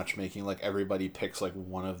 do the yeah. matchmaking, like everybody picks like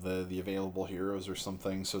one of the available heroes or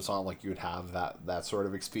something, so it's not like you would have that sort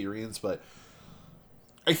of experience. But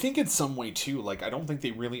I think in some way too, like I don't think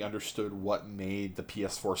they really understood what made the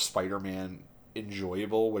PS4 Spider-Man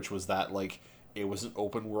enjoyable, which was that like it was an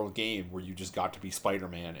open world game where you just got to be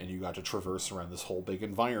Spider-Man and you got to traverse around this whole big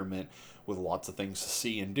environment with lots of things to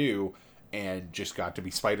see and do, and just got to be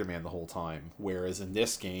Spider-Man the whole time. Whereas in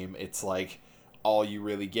this game, it's like all you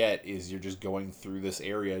really get is you're just going through this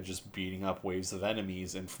area just beating up waves of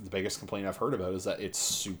enemies, and the biggest complaint I've heard about is that it's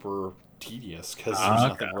super tedious because there's Okay.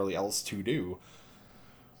 nothing really else to do.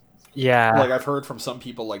 Yeah, Like I've heard from some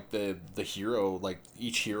people, like the hero, like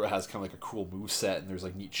each hero has kind of like a cool move set, and there's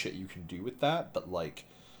like neat shit you can do with that. But like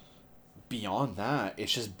beyond that,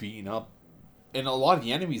 it's just beating up, and a lot of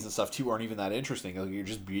the enemies and stuff too aren't even that interesting. Like you're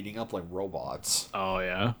just beating up like robots, oh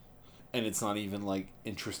yeah. and it's not even like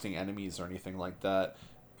interesting enemies or anything like that.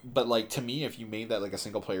 But like to me, if you made that like a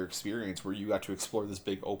single player experience where you got to explore this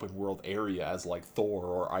big open world area as like Thor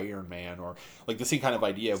or Iron Man, or like the same kind of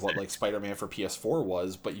idea of what like Spider-Man for PS4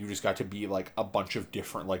 was, but you just got to be like a bunch of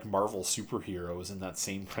different like Marvel superheroes in that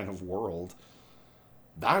same kind of world,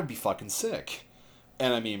 that would be fucking sick.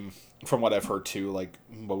 And I mean, from what I've heard too, like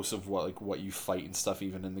most of what you fight and stuff,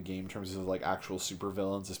 even in the game, in terms of like actual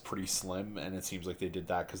supervillains, is pretty slim, and it seems like they did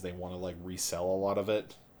that because they want to like resell a lot of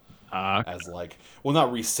it as like, well,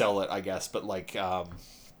 not resell it, I guess, but like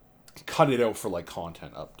cut it out for like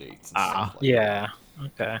content updates and stuff like yeah,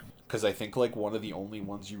 okay. because I think like one of the only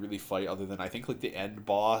ones you really fight, other than I think like the end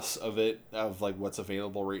boss of it, of like what's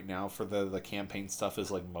available right now for the campaign stuff, is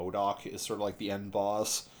like MODOK is sort of like the end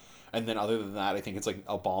boss, and then other than that I think it's like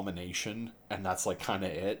Abomination, and that's like kind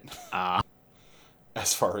of it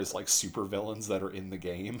as far as like super villains that are in the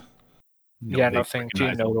game. Yeah, Nobody nothing too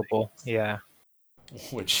recognizable. notable. Yeah.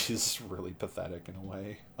 Which is really pathetic in a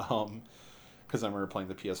way. Because I remember playing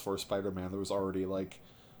the PS4 Spider-Man, there was already like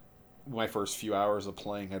my first few hours of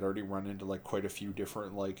playing, I'd already run into like quite a few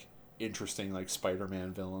different like interesting like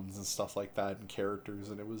Spider-Man villains and stuff like that and characters,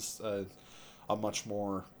 and it was a a much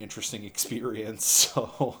more interesting experience.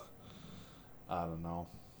 So I don't know.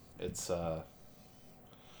 It's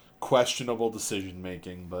questionable decision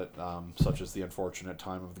making, but such is the unfortunate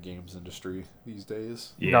time of the games industry these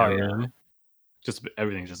days. Yeah, No, yeah. really. Just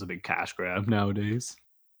everything's just a big cash grab nowadays.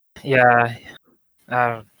 Yeah.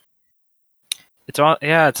 It's all,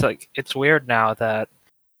 yeah, it's like it's weird now that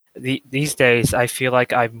these days I feel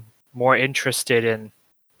like I'm more interested in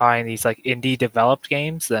buying these like indie developed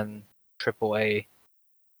games than AAA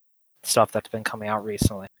stuff that's been coming out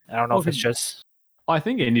recently. I don't know if it's just I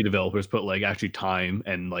think indie developers put like actually time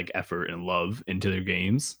and like effort and love into their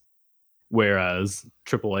games, whereas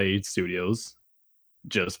AAA studios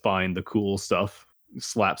just find the cool stuff,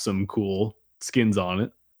 slap some cool skins on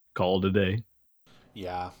it, call it a day.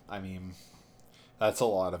 Yeah, I mean, that's a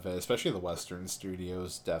lot of it, especially the Western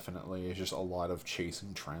studios. Definitely, it's just a lot of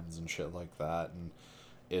chasing trends and shit like that, and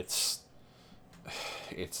it's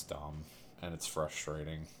dumb and it's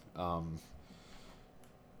frustrating.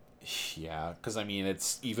 Yeah, because I mean,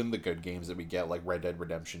 it's even the good games that we get, like Red Dead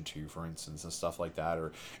Redemption 2, for instance, and stuff like that,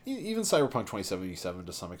 or even Cyberpunk 2077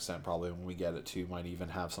 to some extent, probably when we get it too, might even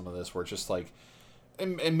have some of this where it's just like,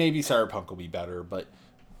 and maybe Cyberpunk will be better, but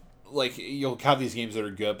like you'll have these games that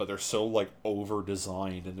are good, but they're so like over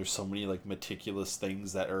designed, and there's so many like meticulous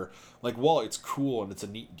things that are like, well, it's cool and it's a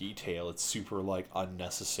neat detail, it's super like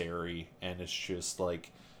unnecessary, and it's just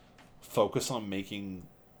like focus on making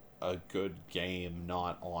a good game,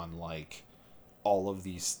 not on like all of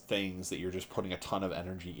these things that you're just putting a ton of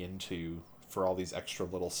energy into for all these extra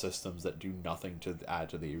little systems that do nothing to add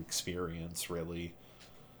to the experience, really.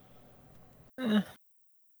 I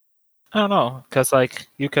don't know, because like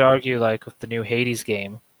you could argue like with the new Hades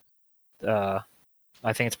game, I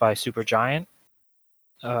think it's by Supergiant,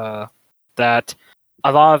 that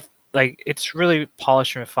a lot of like it's really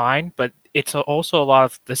polished and refined, but it's also a lot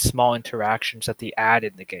of the small interactions that they add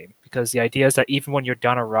in the game. Because the idea is that even when you're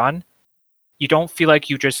done a run, you don't feel like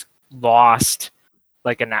you just lost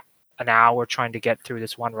like an hour trying to get through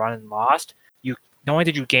this one run and lost. You not only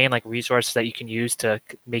did you gain like resources that you can use to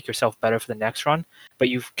make yourself better for the next run, but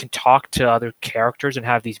you can talk to other characters and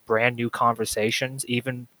have these brand new conversations,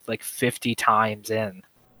 even like 50 times in.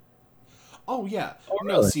 Oh yeah, Oh,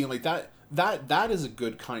 no, really? see, like that is a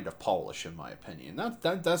good kind of polish, in my opinion.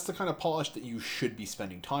 That's the kind of polish that you should be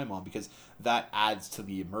spending time on, because that adds to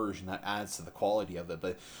the immersion, that adds to the quality of it.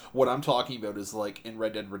 But what I'm talking about is like in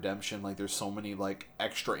Red Dead Redemption, like there's so many like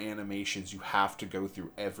extra animations you have to go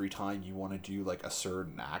through every time you want to do like a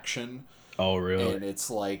certain action. Oh, really? And it's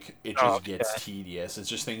like it Oh, just gets tedious. It's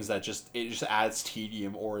just things that just adds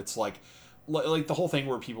tedium, or it's like the whole thing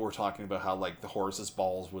where people were talking about how like the horse's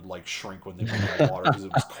balls would like shrink when they went in the water because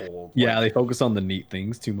it was cold. Yeah, Like, they focus on the neat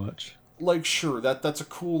things too much. like sure, that's a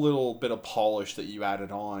cool little bit of polish that you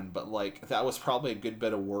added on, but like that was probably a good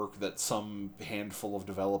bit of work that some handful of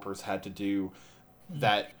developers had to do,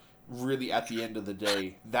 that really at the end of the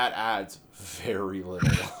day that adds very little.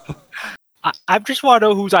 I just want to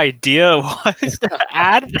know whose idea was to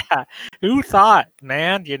add that. Who thought,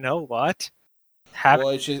 man? You know what? Well,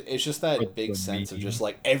 it's just that With big the sense of meme. just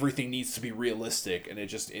like everything needs to be realistic, and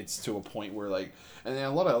it's to a point where like, and then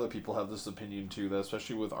a lot of other people have this opinion too, that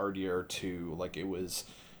especially with RDR2, like it was,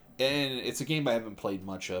 and it's a game I haven't played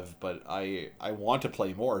much of, but I want to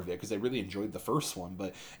play more of it because I really enjoyed the first one,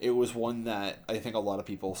 but it was one that I think a lot of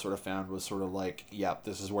people sort of found was sort of like, yep,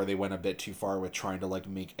 this is where they went a bit too far with trying to like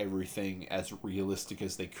make everything as realistic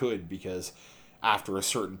as they could, because after a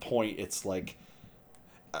certain point, it's like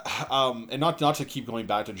and not to keep going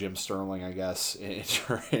back to Jim Sterling, I guess,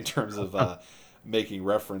 in terms of making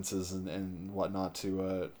references and whatnot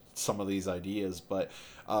to some of these ideas, but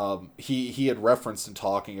he had referenced in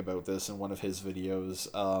talking about this in one of his videos,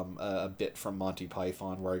 a bit from Monty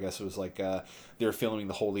Python, where I guess it was like they were filming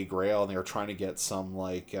the Holy Grail and they were trying to get some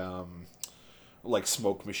like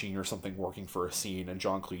smoke machine or something working for a scene, and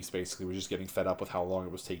John Cleese basically was just getting fed up with how long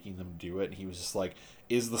it was taking them to do it, and he was just like,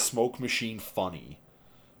 is the smoke machine funny?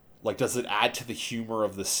 Like, does it add to the humor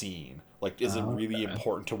of the scene? Like, is it really Okay.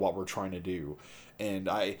 important to what we're trying to do? And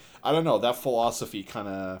I don't know, that philosophy kind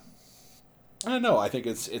of, I don't know. I think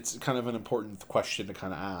it's kind of an important question to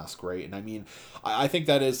kind of ask, right? And I mean, I think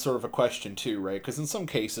that is sort of a question too, right? Because in some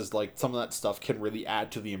cases, like some of that stuff can really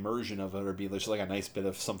add to the immersion of it, or be just like a nice bit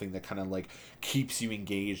of something that kind of like keeps you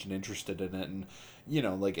engaged and interested in it. And you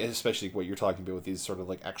know, like especially what you're talking about with these sort of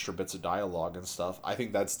like extra bits of dialogue and stuff. I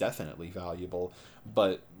think that's definitely valuable,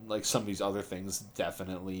 but like some of these other things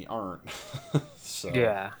definitely aren't. So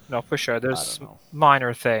Yeah, no, for sure. I There's don't know.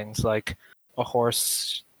 minor things like a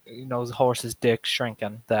horse, the horse's dick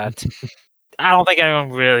shrinking that I don't think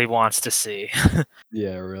anyone really wants to see.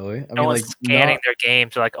 Yeah, really. I No mean, one's like, scanning not, their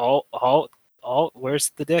games like,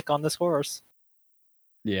 where's the dick on this horse?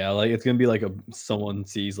 yeah, like it's gonna be like someone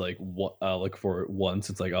sees like what look for it once.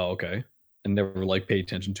 It's like, oh, okay, and never like pay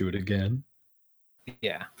attention to it again.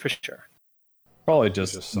 Yeah, for sure. Probably It's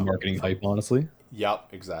just just some marketing hype, honestly. Yep,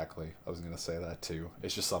 exactly. I was gonna say that too.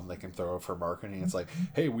 It's just something they can throw out for marketing. It's like,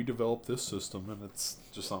 hey, we developed this system, and it's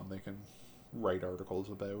just something they can write articles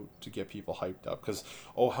about to get people hyped up. Because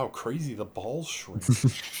oh, how crazy the balls shrink!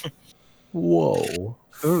 Whoa.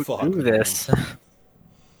 Who Fuck, do man. this?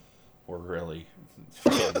 We're really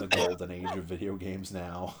in the golden age of video games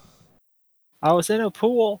now. I was in a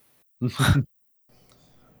pool.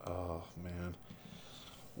 Oh man.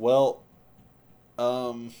 Well,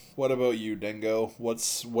 what about you, Dingo? What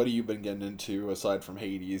have you been getting into aside from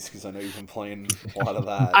Hades? Because I know you've been playing a lot of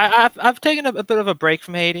that. I've taken a bit of a break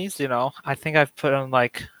from Hades. You know, I think I've put in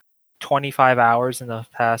like 25 hours in the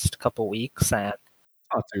past couple weeks, and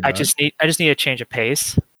Not too I bad. just need a change of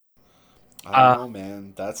pace. I don't know,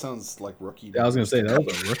 man. That sounds like rookie numbers. Yeah, I was gonna say to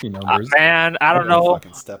those me. are rookie numbers. Man, I don't gotta know.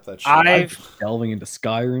 Fucking step that shit up. I've Delving into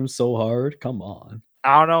Skyrim so hard. Come on.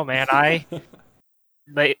 I don't know, man.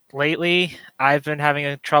 Lately I've been having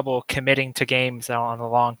a trouble committing to games on the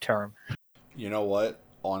long term. You know what?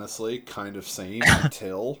 Honestly, kind of same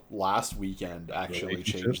until last weekend actually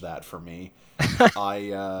Relationship. changed that for me.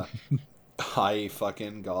 I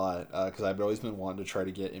fucking got because I've always been wanting to try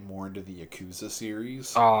to get more into the Yakuza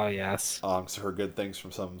series. Oh yes. So I heard good things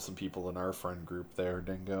from some people in our friend group there,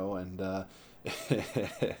 Dingo, and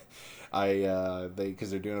because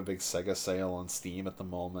they're doing a big Sega sale on Steam at the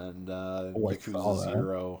moment. I saw Yakuza that.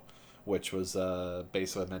 0, which was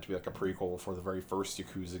basically meant to be like a prequel for the very first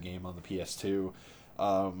Yakuza game on the PS2.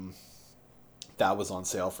 That was on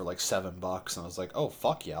sale for like $7, and I was like, oh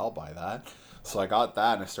fuck yeah, I'll buy that. So I got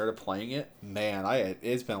that and I started playing it. Man,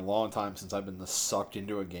 it's been a long time since I've been this sucked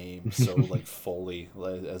into a game so like fully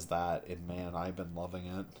as that, and man, I've been loving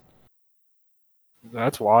it.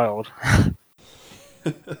 That's wild. I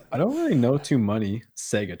don't really know too many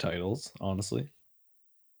Sega titles, honestly.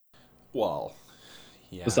 Well,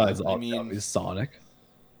 yeah. Besides, I mean, obviously Sonic.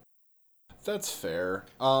 that's fair.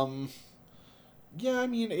 Yeah, I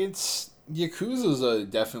mean, it's Yakuza's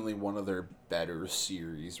definitely one of their better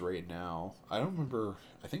series right now. I don't remember.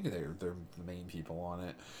 I think they're the main people on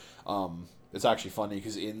it. It's actually funny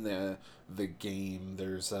because in the game,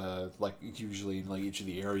 there's like usually in like each of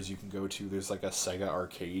the areas you can go to, there's like a Sega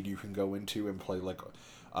arcade you can go into and play like.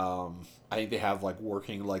 I think they have like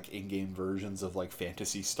working like in-game versions of like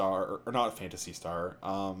Phantasy Star or not Phantasy Star.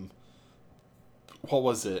 What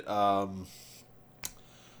was it?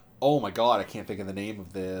 Oh my god, I can't think of the name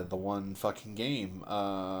of the one fucking game.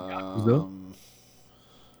 Yakuza?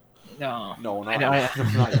 No. No, I not, know,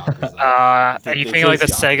 not Yakuza. Are you thinking like the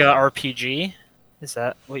It is Sega Yakuza. RPG? Is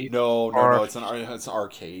that what you? No, or it's an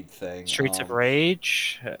arcade thing. Streets of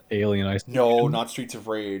Rage? Alien Isolation. No, not Streets of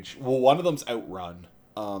Rage. Well, one of them's Outrun.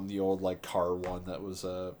 The old like car one that was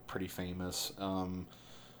pretty famous.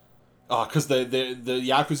 Because the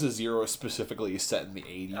Yakuza 0 specifically is set in the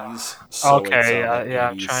 80s. So Okay, it's, yeah, like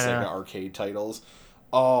I'm 80s trying Sega to. arcade titles.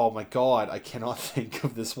 Oh my god, I cannot think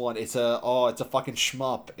of this one. It's a fucking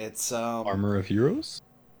shmup. It's Armor of Heroes?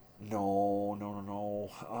 no.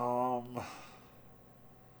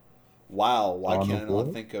 Wow, why Dawn can't I of not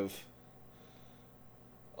War? think of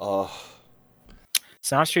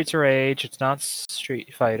It's not Streets of Rage. It's not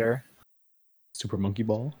Street Fighter. Super Monkey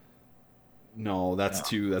Ball? no, that's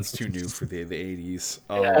No. too new for the 80s.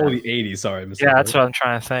 Yeah. Oh, the 80s. Sorry, I missed Yeah, that that's part. what I'm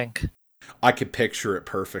trying to think. I could picture it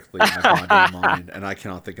perfectly in my goddamn mind, and I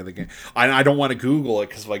cannot think of the game. I don't want to Google it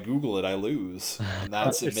because if I Google it, I lose, and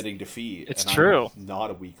that's It's- admitting defeat. it's and true. I'm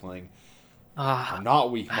not a weakling. Ah, I'm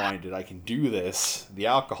not weak-minded. I can do this. The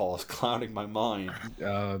alcohol is clouding my mind.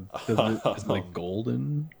 Is it like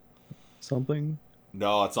Golden something?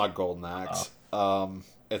 No, it's not Golden Axe.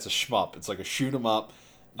 It's a shmup. It's like a shoot 'em up.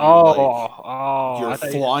 oh, You're I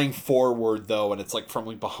thought flying forward though, and it's like from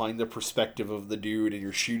like behind the perspective of the dude, and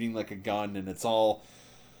you're shooting like a gun, and it's all.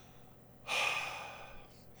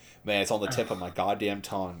 Man, it's on the tip of my goddamn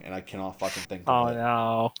tongue, and I cannot fucking think Oh of it.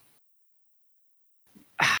 no.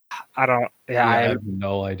 I don't. Yeah, I Yeah, have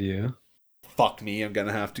no idea. Fuck me, I'm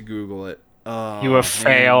gonna have to Google it. Oh, you have man.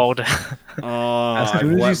 failed. Oh, As I've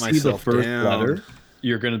soon as let you see the myself first down. letter,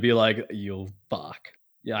 you're gonna be like, "You fuck."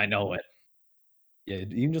 Yeah, I know it. Yeah,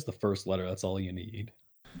 even just the first letter, that's all you need.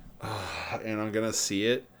 And I'm gonna see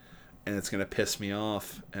it, and it's gonna piss me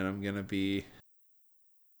off, and I'm gonna be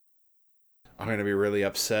really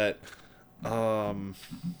upset.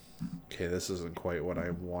 Okay, this isn't quite what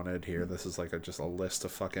I wanted here. This is like just a list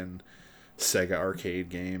of fucking Sega arcade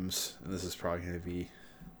games, and this is probably going to be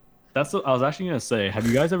That's what I was actually gonna say. Have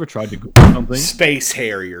you guys ever tried to Google something? Space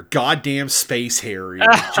Harrier. Goddamn Space Harrier.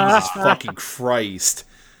 Jesus fucking Christ.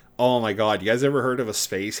 Oh my god, you guys ever heard of a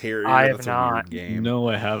Space Harrier? I have That's not. a weird game. No,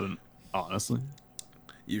 I haven't. Honestly.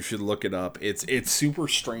 You should look it up. It's super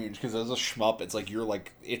strange because as a shmup, it's like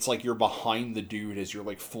you're behind the dude as you're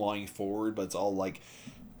like flying forward, but it's all like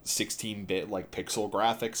 16-bit like pixel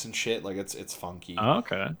graphics and shit. Like it's funky. Oh,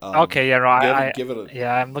 okay. Okay, yeah, no, give it a.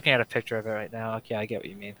 yeah, I'm looking at a picture of it right now. Okay, I get what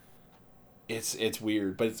you mean. It's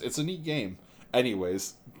weird, but it's a neat game.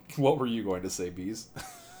 Anyways, what were you going to say, Bees?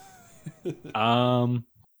 Kind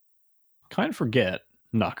of forget.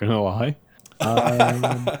 Not gonna lie.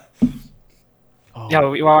 Oh, Yeah,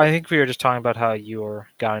 well, I think we were just talking about how you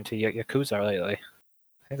got into Yakuza lately.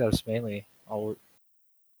 I think that was mainly all.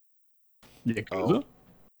 Yakuza?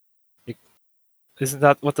 Isn't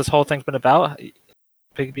that what this whole thing's been about?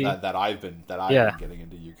 Big B. that I've been Yeah. getting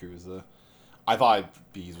into Yakuza. I thought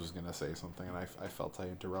Bees was gonna say something, and I felt I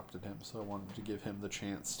interrupted him, so I wanted to give him the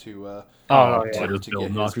chance to. Oh, yeah. Just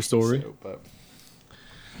build off your story. But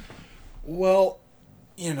well,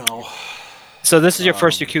 you know. So this is your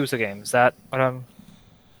first Yakuza game. Is that what I'm?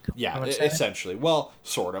 Yeah, I'm saying? essentially. Well,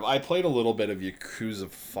 sort of. I played a little bit of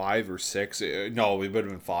Yakuza 5 or 6. No, it would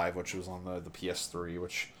have been 5, which was on the PS3,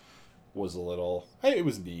 which was a little... Hey, it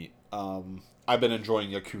was neat. I've been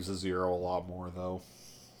enjoying Yakuza 0 a lot more, though.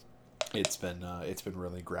 It's been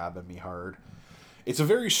really grabbing me hard. It's a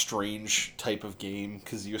very strange type of game,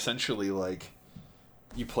 because you essentially, like...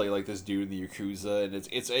 You play like this dude in the Yakuza, and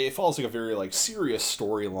it follows like a very like serious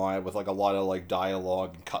storyline with like a lot of like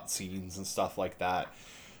dialogue and cutscenes and stuff like that.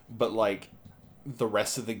 But like the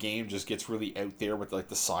rest of the game just gets really out there with like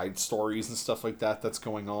the side stories and stuff like that that's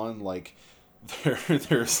going on. Like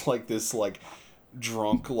there's like this like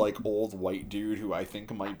drunk like old white dude who I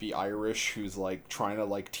think might be Irish, who's like trying to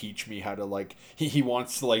like teach me how to like he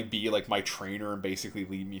wants to like be like my trainer and basically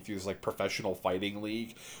lead me through this like professional fighting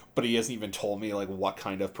league, but he hasn't even told me like what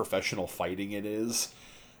kind of professional fighting it is.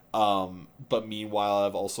 But meanwhile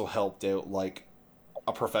I've also helped out like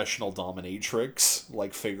a professional dominatrix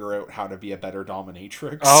like figure out how to be a better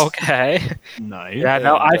dominatrix. Okay. Nice. Yeah,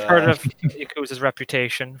 no, And, I've heard of Yakuza's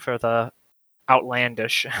reputation for the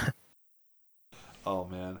outlandish. Oh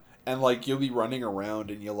man. And like you'll be running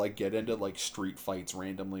around and you'll like get into like street fights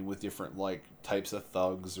randomly with different like types of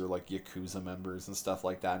thugs or like Yakuza members and stuff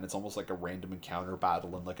like that, and it's almost like a random encounter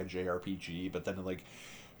battle in like a JRPG, but then it like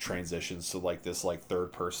transitions to like this like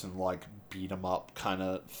third person like beat 'em up kind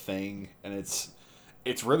of thing, and it's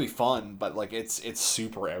really fun, but like it's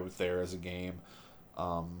super out there as a game.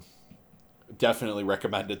 Definitely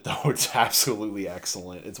recommend it though. It's absolutely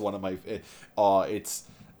excellent. It's one of my it's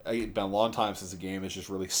been a long time since a game has just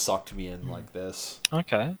really sucked me in like this.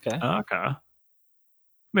 Okay. Okay.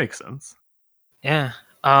 Makes sense. Yeah.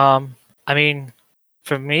 I mean,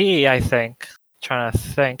 for me, I think, trying to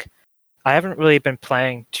think, I haven't really been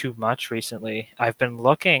playing too much recently. I've been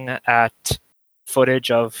looking at footage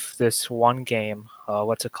of this one game.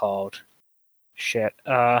 What's it called? Shit.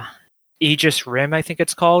 Aegis Rim, I think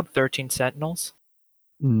it's called. 13 Sentinels.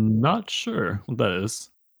 Not sure what that is.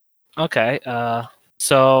 Okay.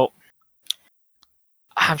 So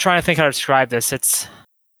I'm trying to think how to describe this. It's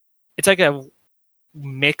like a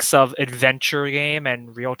mix of adventure game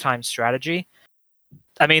and real-time strategy.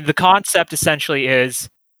 I mean, the concept essentially is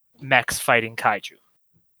mechs fighting kaiju.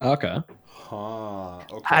 Okay. Huh.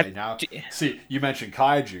 Okay. Now, see, you mentioned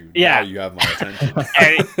kaiju. Yeah. Now you have my attention.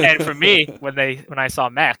 and for me, when I saw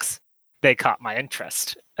mechs, they caught my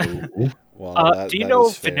interest. Well, do you know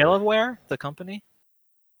Vanillaware, the company?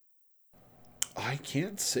 I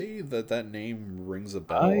can't say that name rings a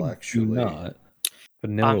bell. Actually, do not.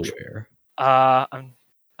 Vanillaware. I'm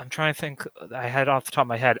trying to think. I had off the top of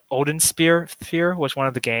my head. Odin Sphere was one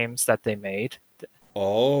of the games that they made.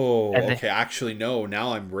 Oh, okay. Actually, no.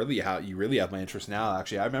 Now you really have my interest now.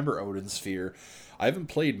 Actually, I remember Odin Sphere. I haven't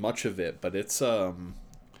played much of it, but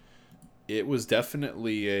it was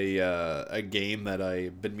definitely a game that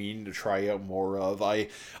I've been meaning to try out more of. I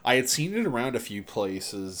had seen it around a few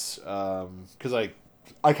places because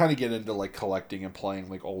I kind of get into like collecting and playing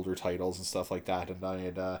like older titles and stuff like that, and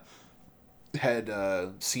I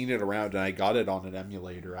had seen it around, and I got it on an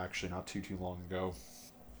emulator actually not too long ago,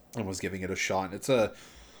 and was giving it a shot. And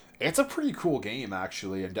it's a pretty cool game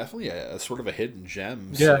actually, and definitely a sort of a hidden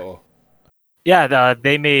gem. Yeah. So Yeah,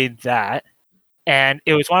 they made that. And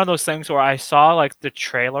it was one of those things where I saw like the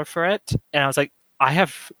trailer for it, and I was like,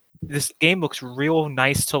 this game looks real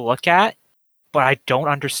nice to look at, but I don't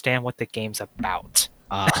understand what the game's about.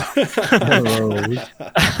 Like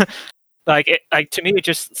to me, it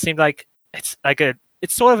just seemed like it's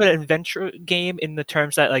sort of an adventure game in the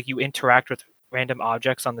terms that like you interact with random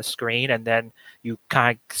objects on the screen and then you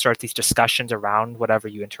kind of start these discussions around whatever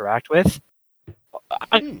you interact with.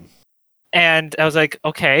 And I was like,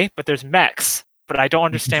 okay, but there's mechs, but I don't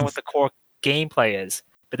understand what the core gameplay is.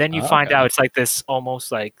 But then you find out it's like this almost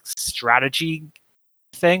like strategy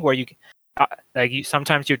thing where you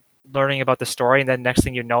sometimes you're learning about the story and then next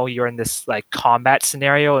thing you know you're in this like combat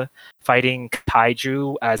scenario fighting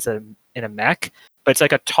kaiju in a mech, but it's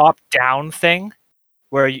like a top down thing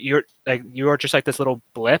where you're just like this little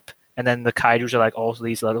blip and then the kaijus are like all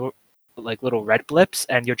these little red blips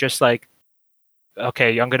and you're just like,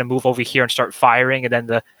 okay, I'm gonna move over here and start firing, and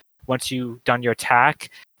then once you've done your attack,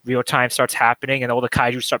 real time starts happening and all the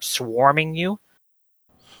kaiju start swarming you.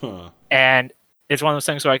 And it's one of those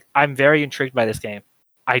things where I'm very intrigued by this game.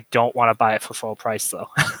 I don't want to buy it for full price though.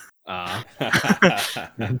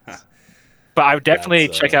 But I would definitely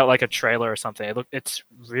check out like a trailer or something. It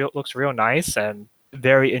looks real nice and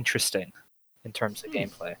very interesting in terms of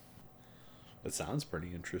gameplay. It sounds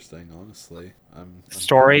pretty interesting, honestly.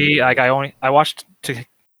 Story, like I watched to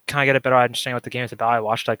kind of get a better understanding what the game is about. I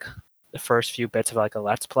watched like the first few bits of like a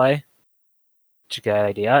let's play to get an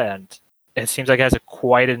idea, and it seems like it has a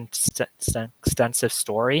quite extensive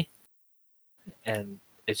story. And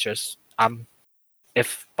it's just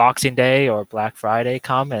if Boxing Day or Black Friday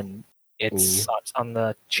come and it's on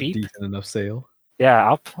the cheap, decent enough sale. Yeah,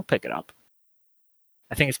 I'll pick it up.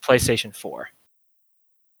 I think it's PlayStation 4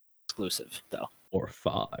 exclusive though. Or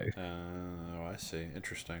 5. Oh, I see.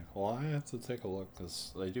 Interesting. Well, I have to take a look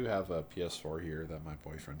because I do have a PS4 here that my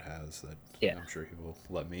boyfriend has that I'm sure he will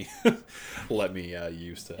let me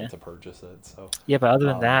use to purchase it. So yeah, but other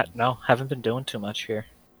than that, no, haven't been doing too much here.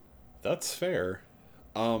 That's fair.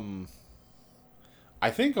 I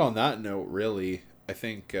think on that note, really, I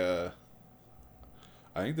think this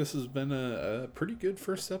has been a pretty good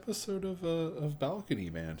first episode of Balcony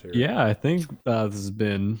Banter. Yeah, I think this has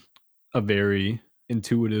been a very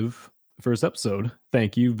intuitive first episode.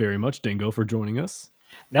 Thank you very much, Dingo, for joining us.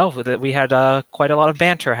 No, we had quite a lot of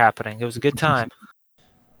banter happening. It was a good time.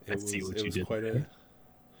 It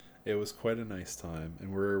was quite a nice time,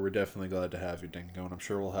 and we're definitely glad to have you, Dingo, and I'm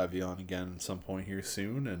sure we'll have you on again at some point here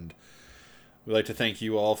soon. And we'd like to thank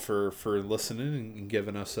you all for listening and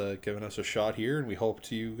giving us a shot here, and we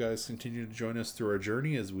hope you guys continue to join us through our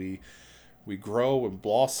journey as we grow and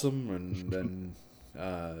blossom and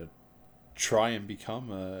try and become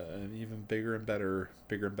an even bigger and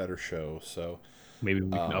better show. So maybe we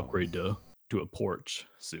can upgrade to a porch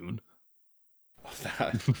soon.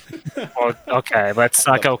 Well, okay, let's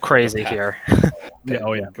not go crazy here. My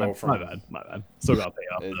bad. Still gotta pay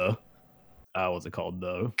off what's it called?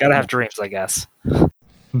 Gotta have dreams, I guess.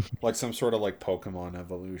 Like some sort of like Pokemon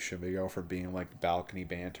evolution. We go from being like Balcony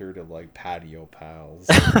Banter to like Patio Pals.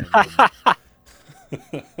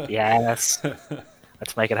 Yes.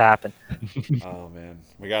 Let's make it happen. Oh man,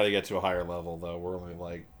 we got to get to a higher level though.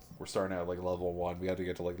 We're starting at like level 1. We got to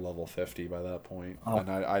get to like level 50 by that point. And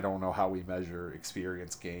I don't know how we measure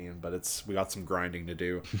experience gain, but we got some grinding to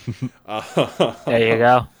do. There you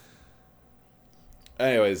go.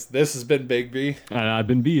 Anyways, this has been Big B. And I've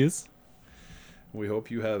been Bees. We hope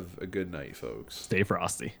you have a good night, folks. Stay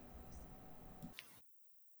frosty.